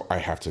 And so I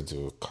have to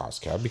do a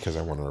cost cap because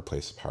I want to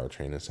replace the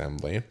powertrain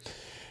assembly.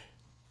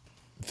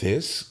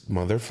 This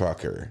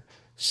motherfucker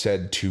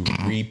said to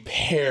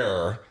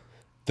repair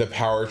the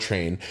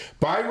powertrain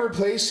by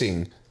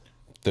replacing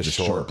the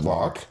short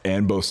block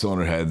and both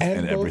cylinder heads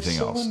and both everything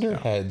else. Cylinder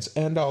heads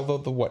and all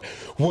of the what?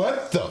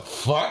 What the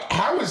fuck?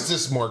 How is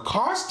this more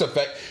cost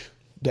effective?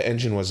 The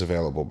engine was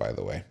available, by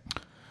the way.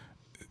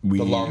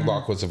 The long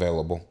block was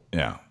available.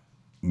 Yeah.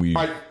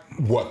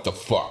 What the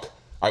fuck?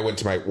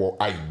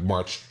 I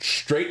marched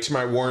straight to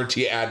my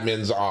warranty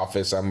admin's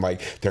office. I'm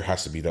like, there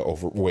has to be the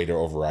way to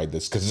override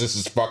this because this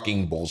is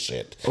fucking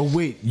bullshit. Oh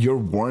wait, your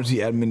warranty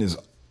admin is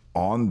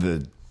on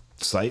the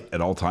site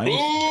at all times?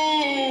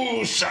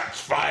 Ooh, shots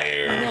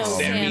fired. No,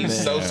 Sammy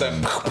Sosa.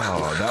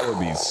 Oh, that would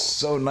be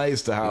so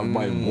nice to have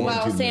my warranty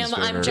Wow, Sam,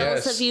 I'm administrator.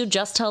 jealous Yes. of you.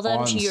 Just tell them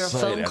On you're a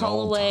site phone at call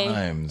all away.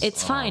 times.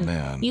 It's Oh, fine.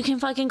 man. You can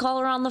fucking call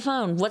her on the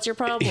phone. What's your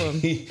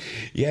problem?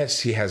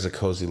 Yes, he has a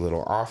cozy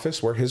little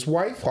office where his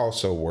wife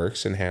also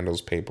works and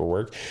handles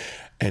paperwork.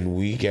 And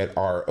we get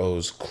our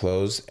O's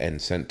closed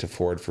and sent to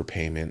Ford for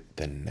payment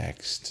the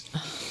next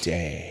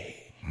day.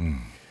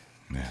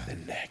 The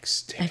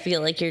next day. I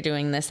feel like you're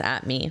doing this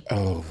at me.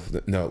 Oh,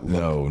 no.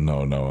 Look,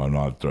 No, I'm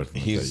not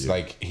threatening. he's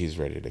like, he's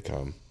ready to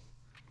come.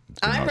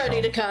 I'm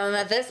ready to come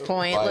at this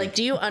point. Like,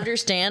 do you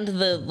understand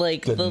the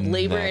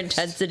labor next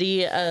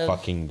intensity of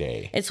Fucking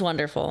day. It's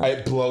wonderful.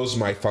 It blows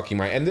my fucking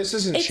mind. And this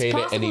isn't It's shade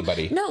possible. at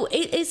anybody. No,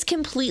 it is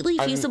completely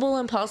feasible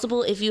and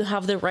possible if you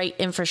have the right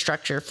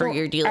infrastructure for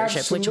your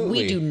dealership, which we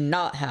absolutely. do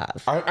not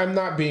have. I'm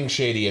not being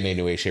shady in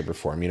any way, shape, or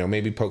form. You know,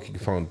 maybe poking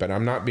fun, but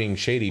I'm not being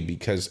shady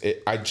because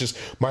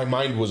my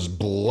mind was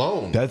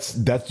blown.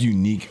 That's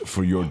unique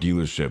for your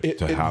dealership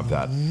to have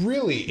that.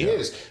 Really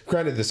is.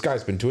 Granted, this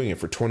guy's been doing it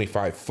for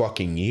 25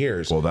 fucking years.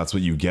 Well, that's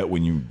what you get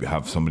when you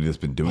have somebody that's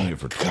been doing it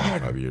for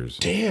 25 years.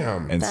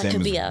 Damn. And That Sam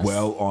could is be us.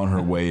 well on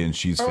her way, and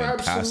she's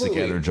fantastic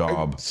at her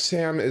job.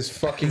 Sam is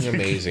fucking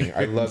amazing.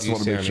 I love Just you,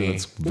 want to make sure Sammy.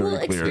 that's very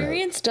Well, clear.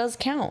 experience does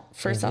count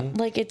for some.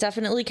 Like, it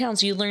definitely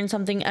counts. You learn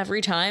something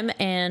every time,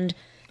 and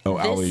Oh,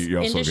 this Allie, you're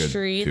also good,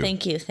 industry. too.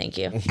 Thank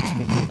you.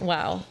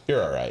 Wow.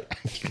 You're all right.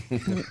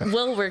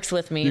 Will works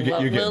with me. You're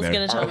getting Will's there.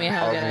 gonna tell me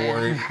how good I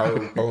am.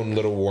 Our own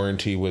little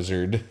warranty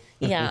wizard.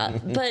 Yeah,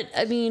 but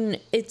I mean,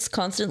 it's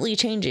constantly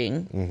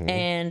changing,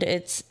 and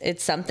it's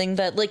something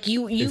that like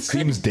you could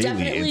seems daily.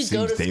 definitely It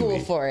go to seems school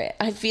daily. for it.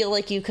 I feel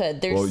like you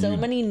could. There's Well, so you-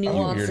 many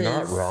nuances. You're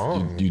not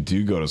wrong. You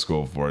do go to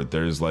school for it.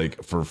 There's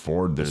like for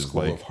Ford, there's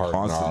School like of Hard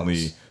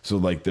constantly. Knocks. So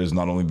like, there's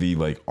not only the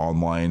like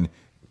online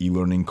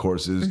e-learning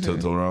courses to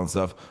learn all that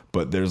stuff,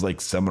 but there's like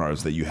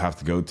seminars that you have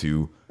to go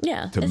to.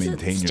 Yeah, to it's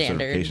maintain your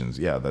standard. certifications.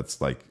 Yeah, that's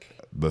like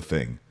the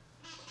thing.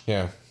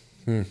 Yeah.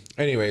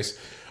 Anyways,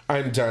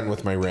 I'm done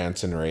with my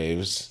rants and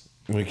raves.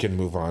 We can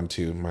move on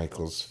to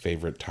Michael's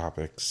favorite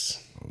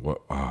topics.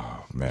 What?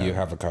 Oh man. You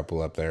have a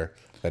couple up there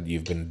that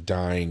you've been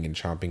dying and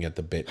chomping at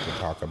the bit to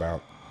talk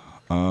about.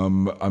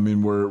 I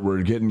mean,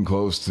 we're getting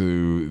close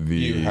to the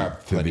You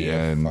have to plenty the of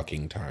end.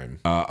 fucking time.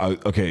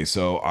 Okay,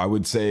 so I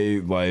would say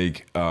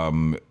like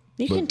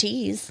You can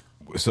tease.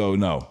 so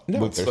no. No,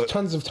 Let's, there's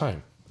tons of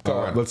time. Go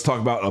on. let's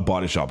talk about a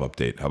body shop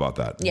update. How about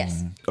that?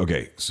 Yes.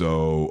 Okay,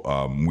 so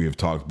we have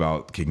talked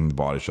about kicking the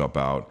body shop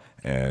out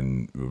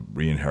and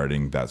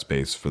re-inheriting that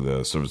space for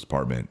the service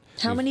department.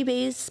 How many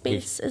bays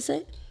space is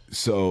it?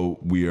 So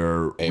we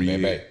are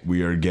bay.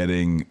 we are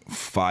getting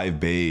 5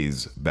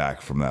 bays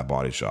back from that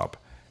body shop,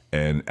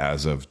 and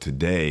as of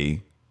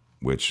today,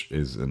 which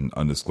is an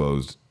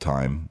undisclosed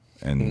time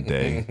and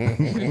day,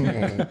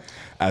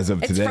 as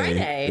of It's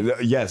today,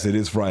 Friday. yes, it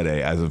is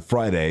Friday. As of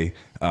Friday,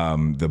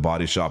 the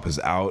body shop is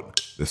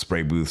out. The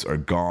spray booths are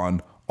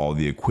gone. All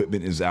the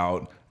equipment is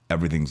out.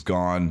 Everything's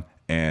gone.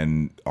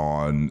 And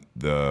on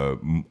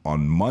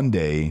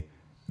Monday,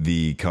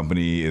 the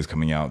company is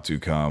coming out to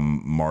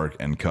come mark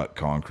and cut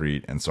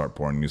concrete and start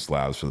pouring new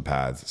slabs for the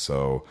pads.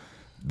 So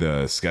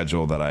the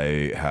schedule that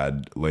I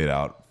had laid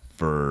out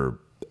for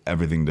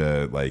everything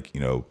to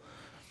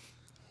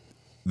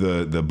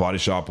the body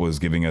shop was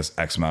giving us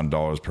X amount of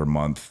dollars per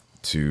month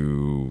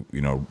to,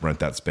 you know, rent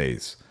that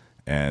space,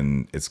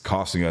 and it's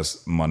costing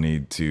us money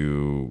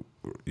to,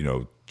 you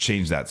know,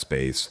 change that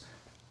space,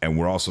 and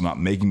we're also not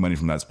making money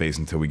from that space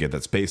until we get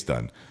that space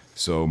done.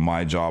 So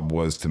my job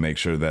was to make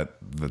sure that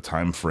the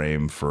time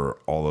frame for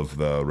all of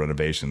the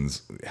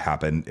renovations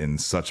happened in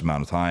such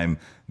amount of time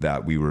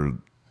that we were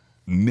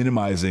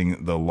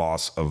minimizing the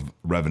loss of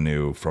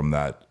revenue from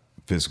that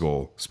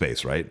physical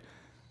space, right?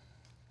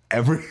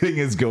 Everything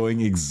is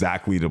going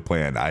exactly to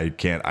plan.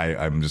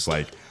 I'm just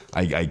like,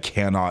 I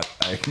cannot.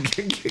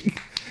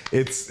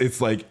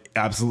 It's like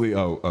absolutely.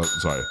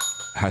 Sorry.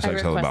 Hashtag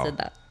I tell requested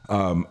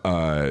about.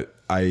 that.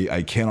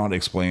 I cannot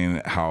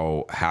explain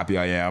how happy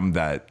I am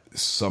that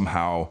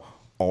somehow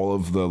all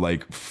of the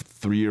like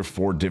 3 or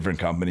 4 different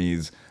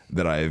companies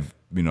that I've,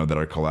 you know, that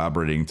are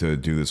collaborating to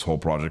do this whole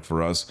project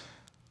for us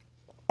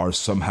are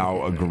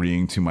somehow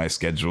agreeing to my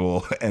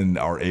schedule and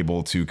are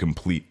able to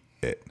complete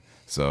it.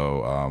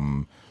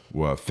 So,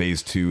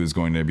 phase 2 is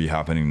going to be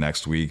happening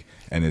next week,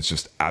 and it's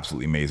just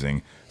absolutely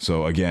amazing.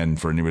 So again,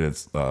 for anybody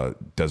that's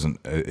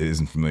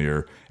isn't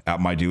familiar, at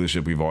my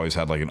dealership, we've always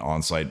had like an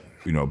on-site,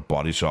 you know,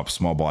 body shop,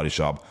 small body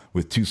shop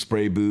with 2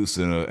 spray booths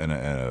and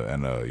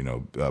a you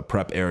know,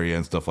 prep area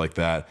and stuff like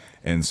that.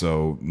 And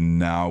so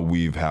now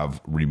we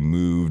have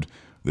removed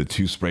the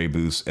 2 spray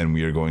booths, and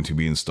we are going to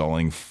be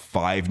installing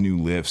 5 new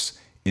lifts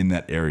in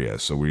that area.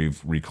 So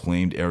we've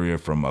reclaimed area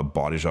from a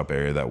body shop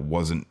area that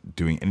wasn't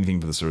doing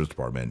anything for the service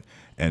department,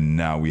 and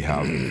now we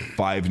have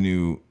 5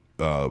 new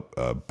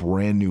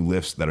brand new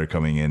lifts that are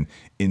coming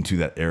into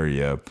that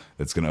area.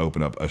 That's going to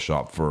open up a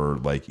shop for,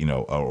 like, you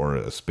know, or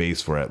a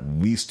space for at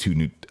least 2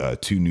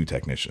 new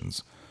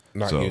technicians.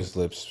 Not used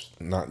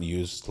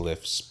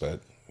lifts,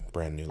 but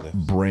brand new lifts.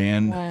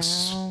 Brand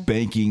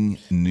spanking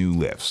new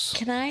lifts.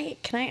 Can I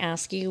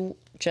ask you,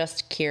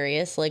 just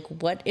curious, like,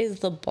 what is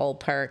the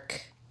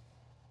ballpark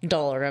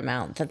dollar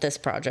amount that this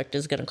project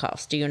is going to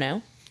cost? Do you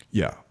know?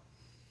 Yeah,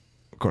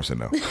 of course I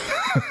know.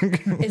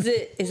 Is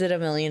it $1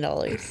 million?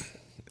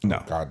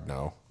 No, God,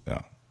 no.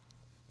 no.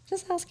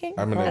 Just asking.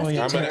 I'm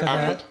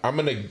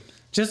gonna.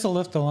 Just the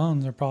lift alone,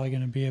 they're probably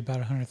going to be about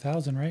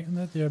 100,000, right? And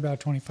they're about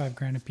 25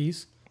 grand a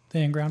piece. The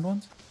in-ground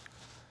ones.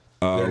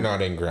 They're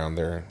not in ground.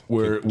 They're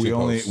We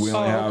only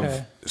have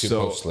okay. two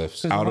so post lifts.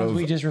 So the out ones of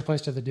we just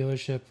replaced at the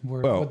dealership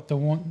were Well- the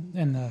one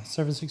in the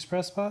Service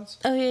Express spots.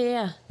 Oh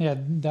yeah. Yeah,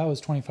 that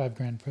was 25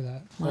 grand for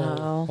that.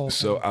 Wow.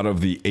 so out of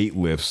the 8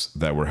 lifts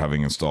that we're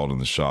having installed in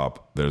the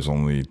shop, there's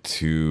only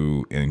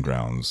 2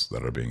 in-grounds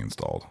that are being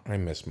installed. I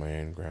miss my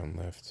in ground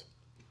lift.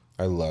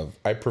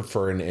 I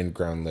prefer an in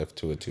ground lift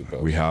to a 2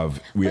 post. We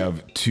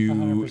have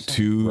two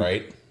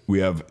Right? We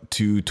have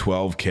 2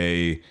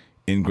 12K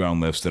in-ground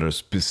lifts that are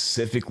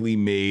specifically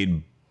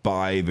made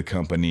by the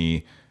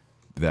company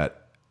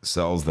that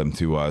sells them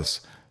to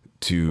us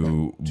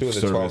to 2 of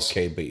the service.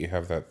 12K, but you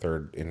have that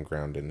third in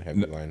ground in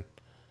heavy line.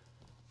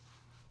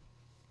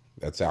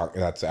 That's out.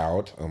 That's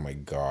out. Oh my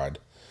god.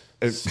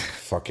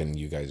 Fucking,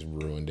 you guys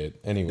ruined it.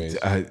 Anyways,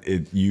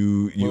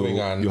 Moving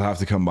on. You'll have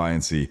to come by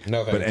and see.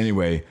 No, but thanks.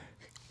 anyway,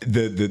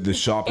 the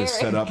shop is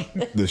set up.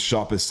 The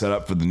shop is set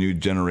up for the new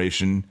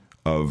generation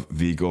of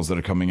vehicles that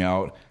are coming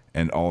out,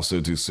 and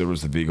also to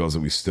service the vehicles that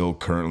we still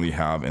currently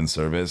have in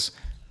service,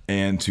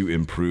 and to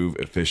improve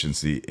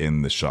efficiency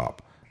in the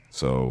shop.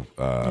 So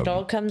It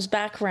all comes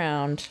back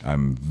round.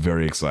 I'm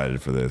very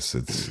excited for this.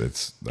 It's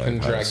I've had a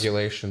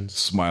congratulations.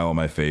 smile on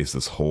my face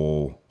this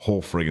whole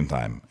friggin'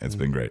 time. It's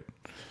been great.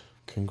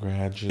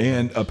 Congratulations.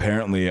 And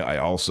apparently, I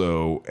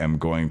also am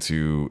going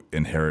to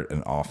inherit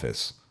an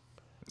office.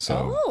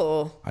 So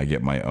Oh. I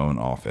get my own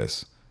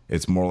office.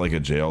 It's more like a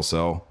jail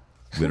cell,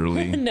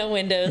 literally. No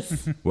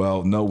windows.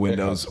 Well, no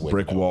windows, has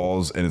brick window.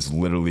 walls, and it's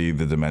literally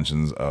the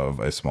dimensions of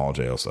a small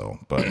jail cell.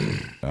 But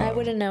I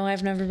wouldn't know.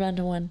 I've never been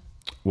to one.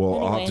 well,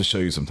 I'll have Anyway. to show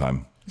you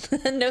sometime.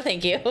 No,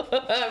 thank you.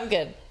 I'm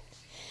good.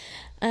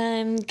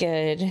 I'm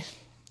good.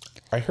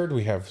 I heard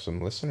we have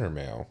some listener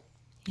mail.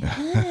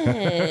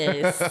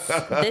 Yes.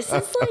 This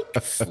is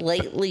like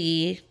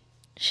slightly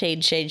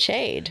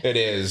shade. It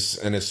is,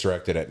 and it's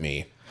directed at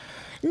me.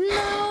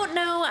 No.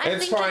 I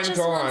It's think I fine, just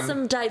go want on.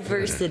 some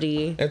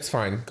diversity. It's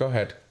fine. Go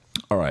ahead.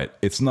 All right,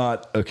 it's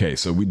not okay.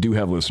 So we do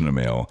have listener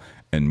mail,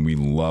 and we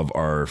love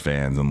our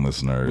fans and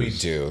listeners. We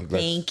do. Let's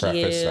Thank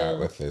preface you. that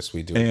with this.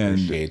 We do And-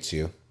 appreciate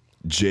you.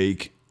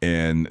 Jake,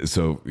 and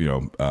so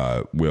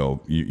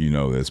Will, you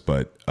know this,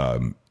 but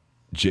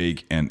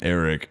Jake and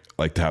Eric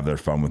like to have their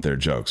fun with their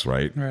jokes,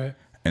 right? Right.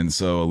 And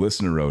so a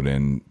listener wrote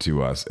in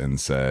to us and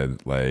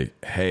said, like,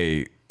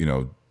 hey,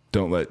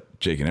 don't let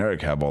Jake and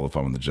Eric have all the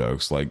fun with the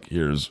jokes. Like,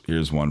 here's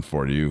one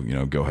for you.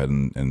 Go ahead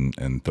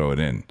and throw it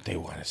in. They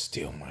want to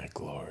steal my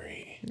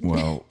glory.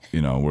 Well,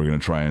 we're gonna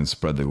try and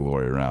spread the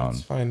glory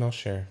around. Fine, I'll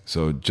share.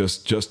 So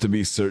just to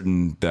be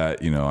certain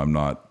that I'm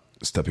not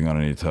stepping on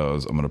any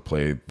toes, I'm gonna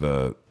play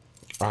the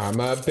I'm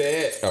a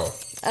bit. Oh,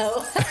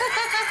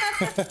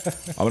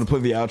 I'm gonna play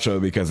the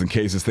outro because in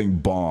case this thing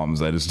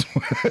bombs, I just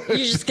You're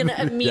just gonna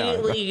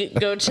immediately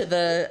go to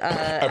the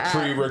a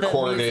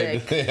pre-recorded.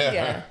 the music.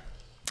 Yeah.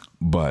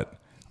 But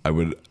I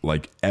would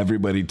like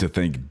everybody to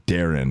thank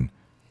Darren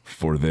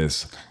for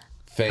this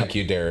Thank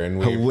you, Darren.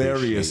 We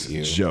hilarious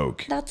appreciate you.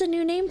 joke. That's a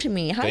new name to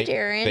me. Hi,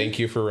 Darren. Thank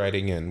you for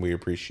writing in. We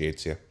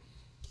appreciate you.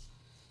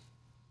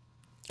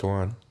 Go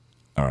on.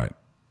 All right.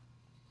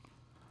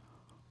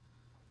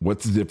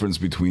 What's the difference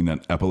between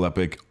an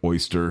epileptic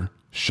oyster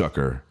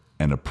shucker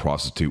and a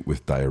prostitute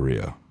with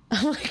diarrhea?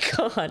 Oh my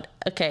god.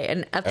 Okay,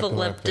 an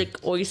epileptic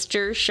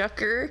oyster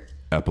shucker.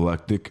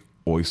 Epileptic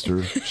oyster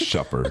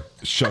shucker.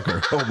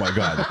 Oh my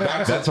god,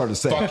 that's hard to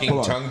say. Fucking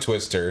Hold on. tongue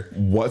twister.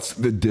 What's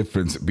the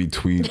difference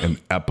between an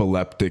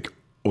epileptic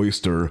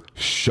oyster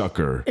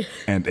shucker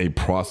and a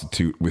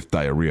prostitute with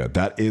diarrhea?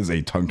 That is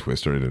a tongue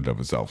twister in and of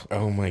itself.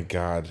 Oh my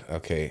god.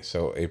 Okay,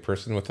 so a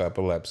person with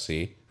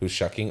epilepsy who's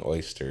shucking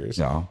oysters,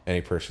 Yeah. and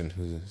a person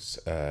who's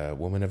a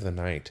woman of the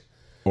night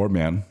Or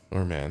man.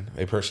 or man,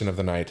 a person of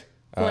the night.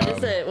 What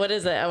is it? What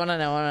is it? I want to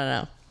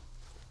know.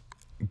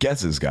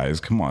 Guesses,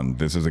 guys. Come on.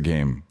 This is a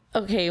game.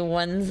 Okay,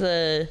 one's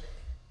a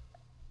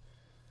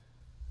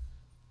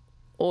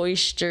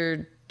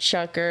oyster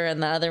shucker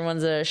and the other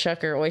one's a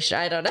shucker oyster.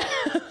 I don't know.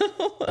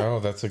 Oh,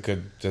 that's a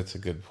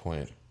good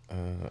point.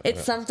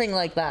 It's something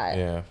like that.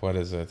 Yeah, what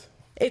is it?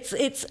 It's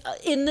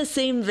in the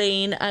same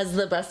vein as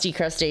the busty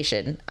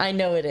crustacean. I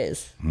know it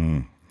is.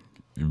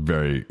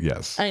 Very,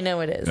 yes. I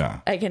know it is. Yeah.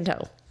 I can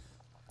tell.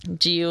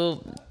 Do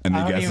you? And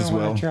I the don't guess even as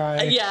want well? to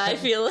try. Yeah, I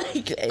feel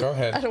like. Go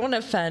ahead. I don't want to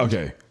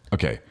offend.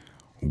 Okay.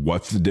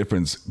 What's the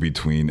difference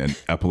between an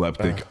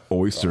epileptic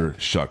oyster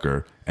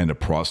shucker and a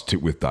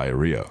prostitute with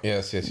diarrhea?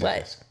 Yes.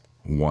 What?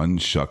 One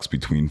shucks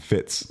between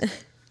fits.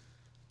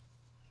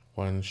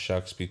 One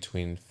shucks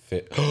between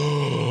fit.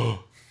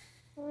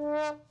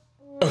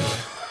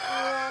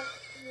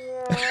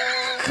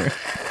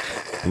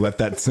 Let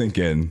that sink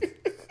in.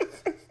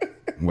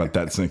 Let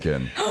that sink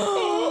in.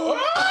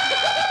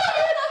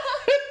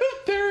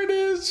 There it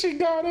is. She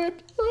got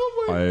it.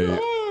 Oh my god.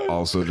 I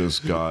also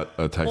just got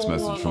a text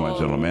message from my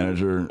general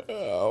manager.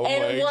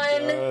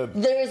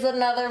 There's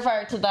another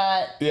part to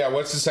that. Yeah,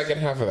 what's the second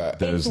half of that?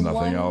 There's It's nothing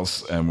one-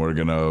 else, and we're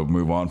gonna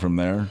move on from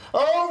there.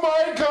 Oh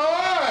my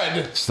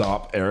god!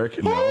 Stop,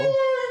 Eric. No.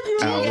 Oh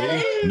my god!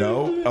 Allie,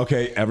 no.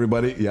 Okay,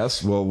 everybody.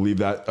 Yes, we'll leave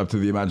that up to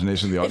the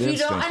imagination of the If audience.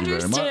 you don't Thank you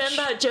very understand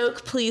much. that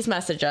joke, please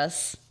message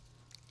us.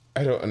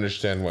 I don't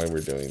understand why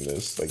we're doing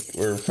this. Like,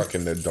 we're a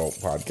fucking adult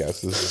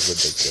podcast. This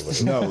is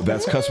ridiculous. No,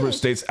 that's Customer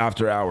States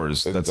After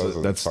Hours. That's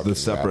doesn't the fucking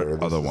separate matter.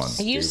 This other is-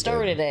 one. You Stupid.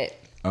 started it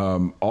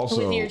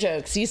Also, with your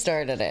jokes. You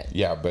started it.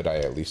 Yeah, but I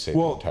at least say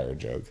Well- the entire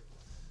joke.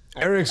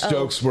 Eric's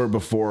jokes were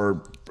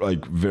before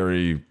like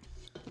very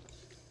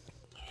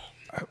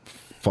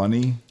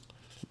funny.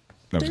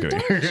 No, I'm just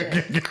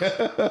kidding.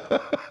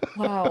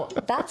 Wow,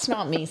 that's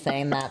not me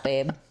saying that,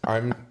 babe.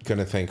 I'm going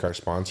to thank our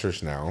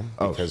sponsors now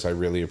because I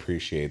really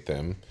appreciate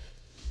them.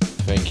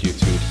 Thank you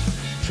to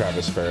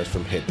Travis Ferris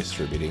from Hit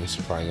Distributing,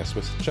 supplying us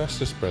with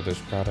Justice Brothers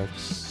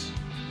products.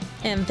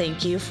 And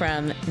thank you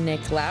from Nick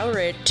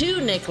Lowridge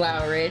to Nick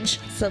Lowridge,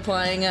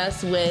 supplying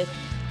us with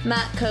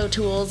Matco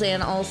tools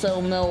and also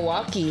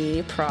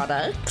Milwaukee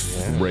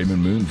products.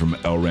 Raymond Moon from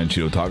El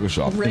Ranchito Taco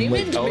Shop in Raymond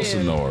Lake Moon.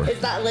 Elsinore. Is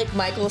that like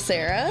Michael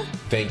Sarah?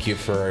 Thank you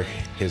for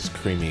his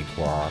creamy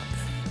guac.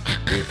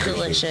 We appreciate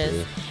Delicious.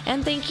 you.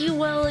 And thank you,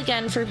 Will,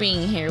 again for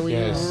being here. We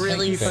Yes.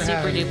 really Thank you for super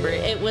having duper.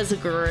 It was a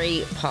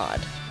great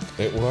pod.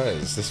 It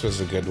was. This was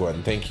a good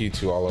one. Thank you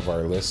to all of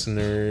our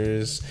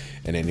listeners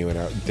and anyone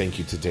out. Thank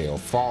you to Dale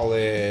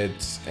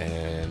Follett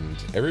and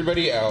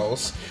everybody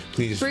else.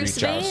 Please Bruce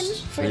reach out. Vane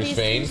for Bruce these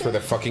Vane things. for the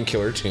fucking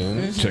killer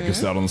tunes Check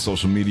us out on the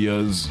social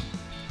medias.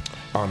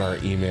 on our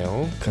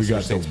email, We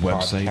got the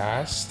website.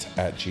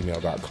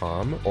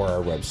 customerstatespodcast@gmail.com or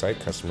our website,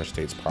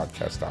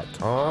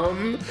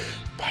 customerstatespodcast.com.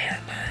 Buy our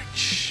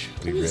merch.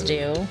 Please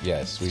do.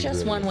 Yes, we It's just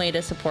really, one way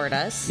to support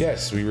us.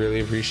 Yes, we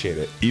really appreciate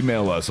it.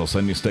 Email us. I'll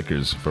send you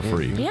stickers for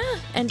free. Yeah,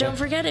 and don't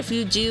forget if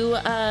you do,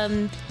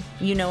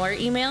 our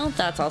email.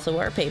 That's also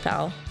our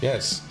PayPal.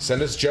 Yes,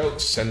 send us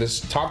jokes, send us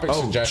topic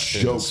Oh,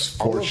 suggestions. jokes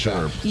all for of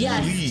sure. that.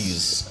 Yes.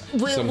 Please.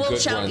 We'll Some good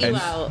shout ones. you And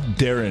out.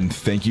 Darren,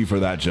 thank you for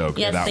that joke.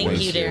 Yes, that thank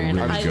was you, Darren.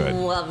 really I good.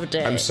 loved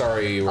it. I'm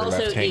sorry you were Also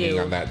left hanging you.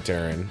 on that,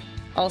 Darren,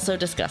 Also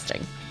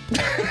disgusting.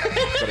 but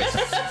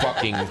it's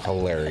fucking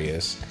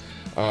hilarious.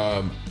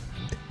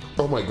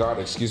 Oh my god,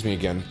 excuse me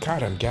again.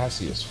 God, I'm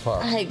gassy as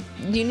fuck.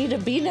 You need a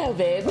Beano,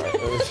 babe.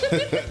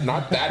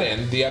 Not that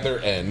end, the other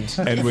end.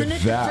 And Isn't with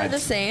it that, for the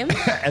same?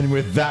 and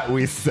with that,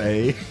 we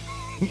say,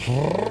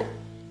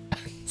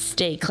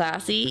 Stay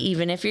classy,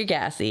 even if you're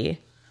gassy.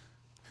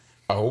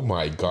 Oh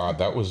my god,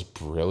 that was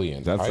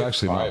brilliant. that's High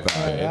actually five, not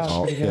bad. Yeah,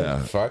 Oh, pretty good. yeah,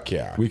 Fuck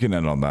yeah. we can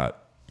end on that.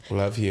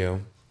 Love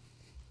you.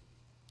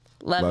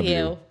 Love, Love you.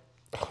 you.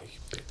 Oh, you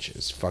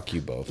bitches. Fuck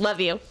you both. Love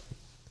you.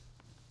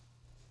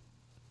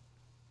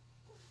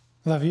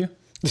 Love you.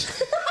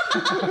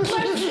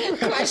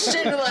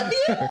 Question, love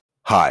you.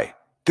 Hi,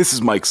 this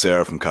is Mike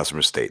Sarah from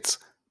Customer States.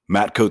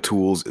 Matco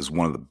Tools is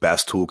one of the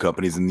best tool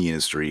companies in the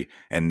industry,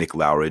 and Nick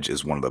Lowridge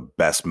is one of the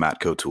best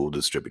Matco tool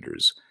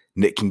distributors.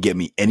 Nick can get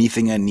me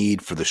anything I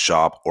need for the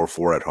shop or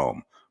for at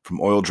home. From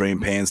oil drain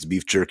pans to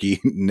beef jerky,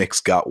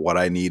 Nick's got what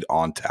I need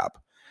on tap.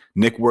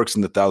 Nick works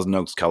in the Thousand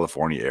Oaks,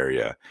 California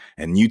area,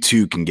 and you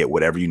too can get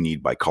whatever you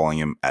need by calling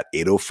him at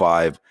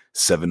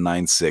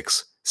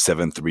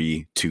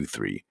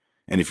 805-796-7323.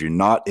 And if you're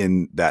not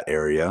in that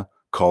area,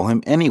 call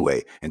him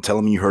anyway and tell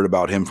him you heard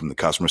about him from the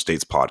Customer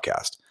States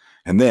podcast.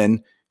 And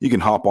then you can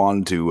hop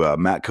on to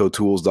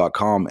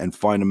matcotools.com and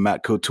find a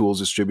Matco Tools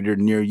distributor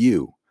near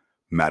you.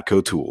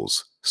 Matco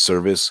Tools.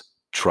 Service,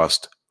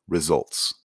 trust, results.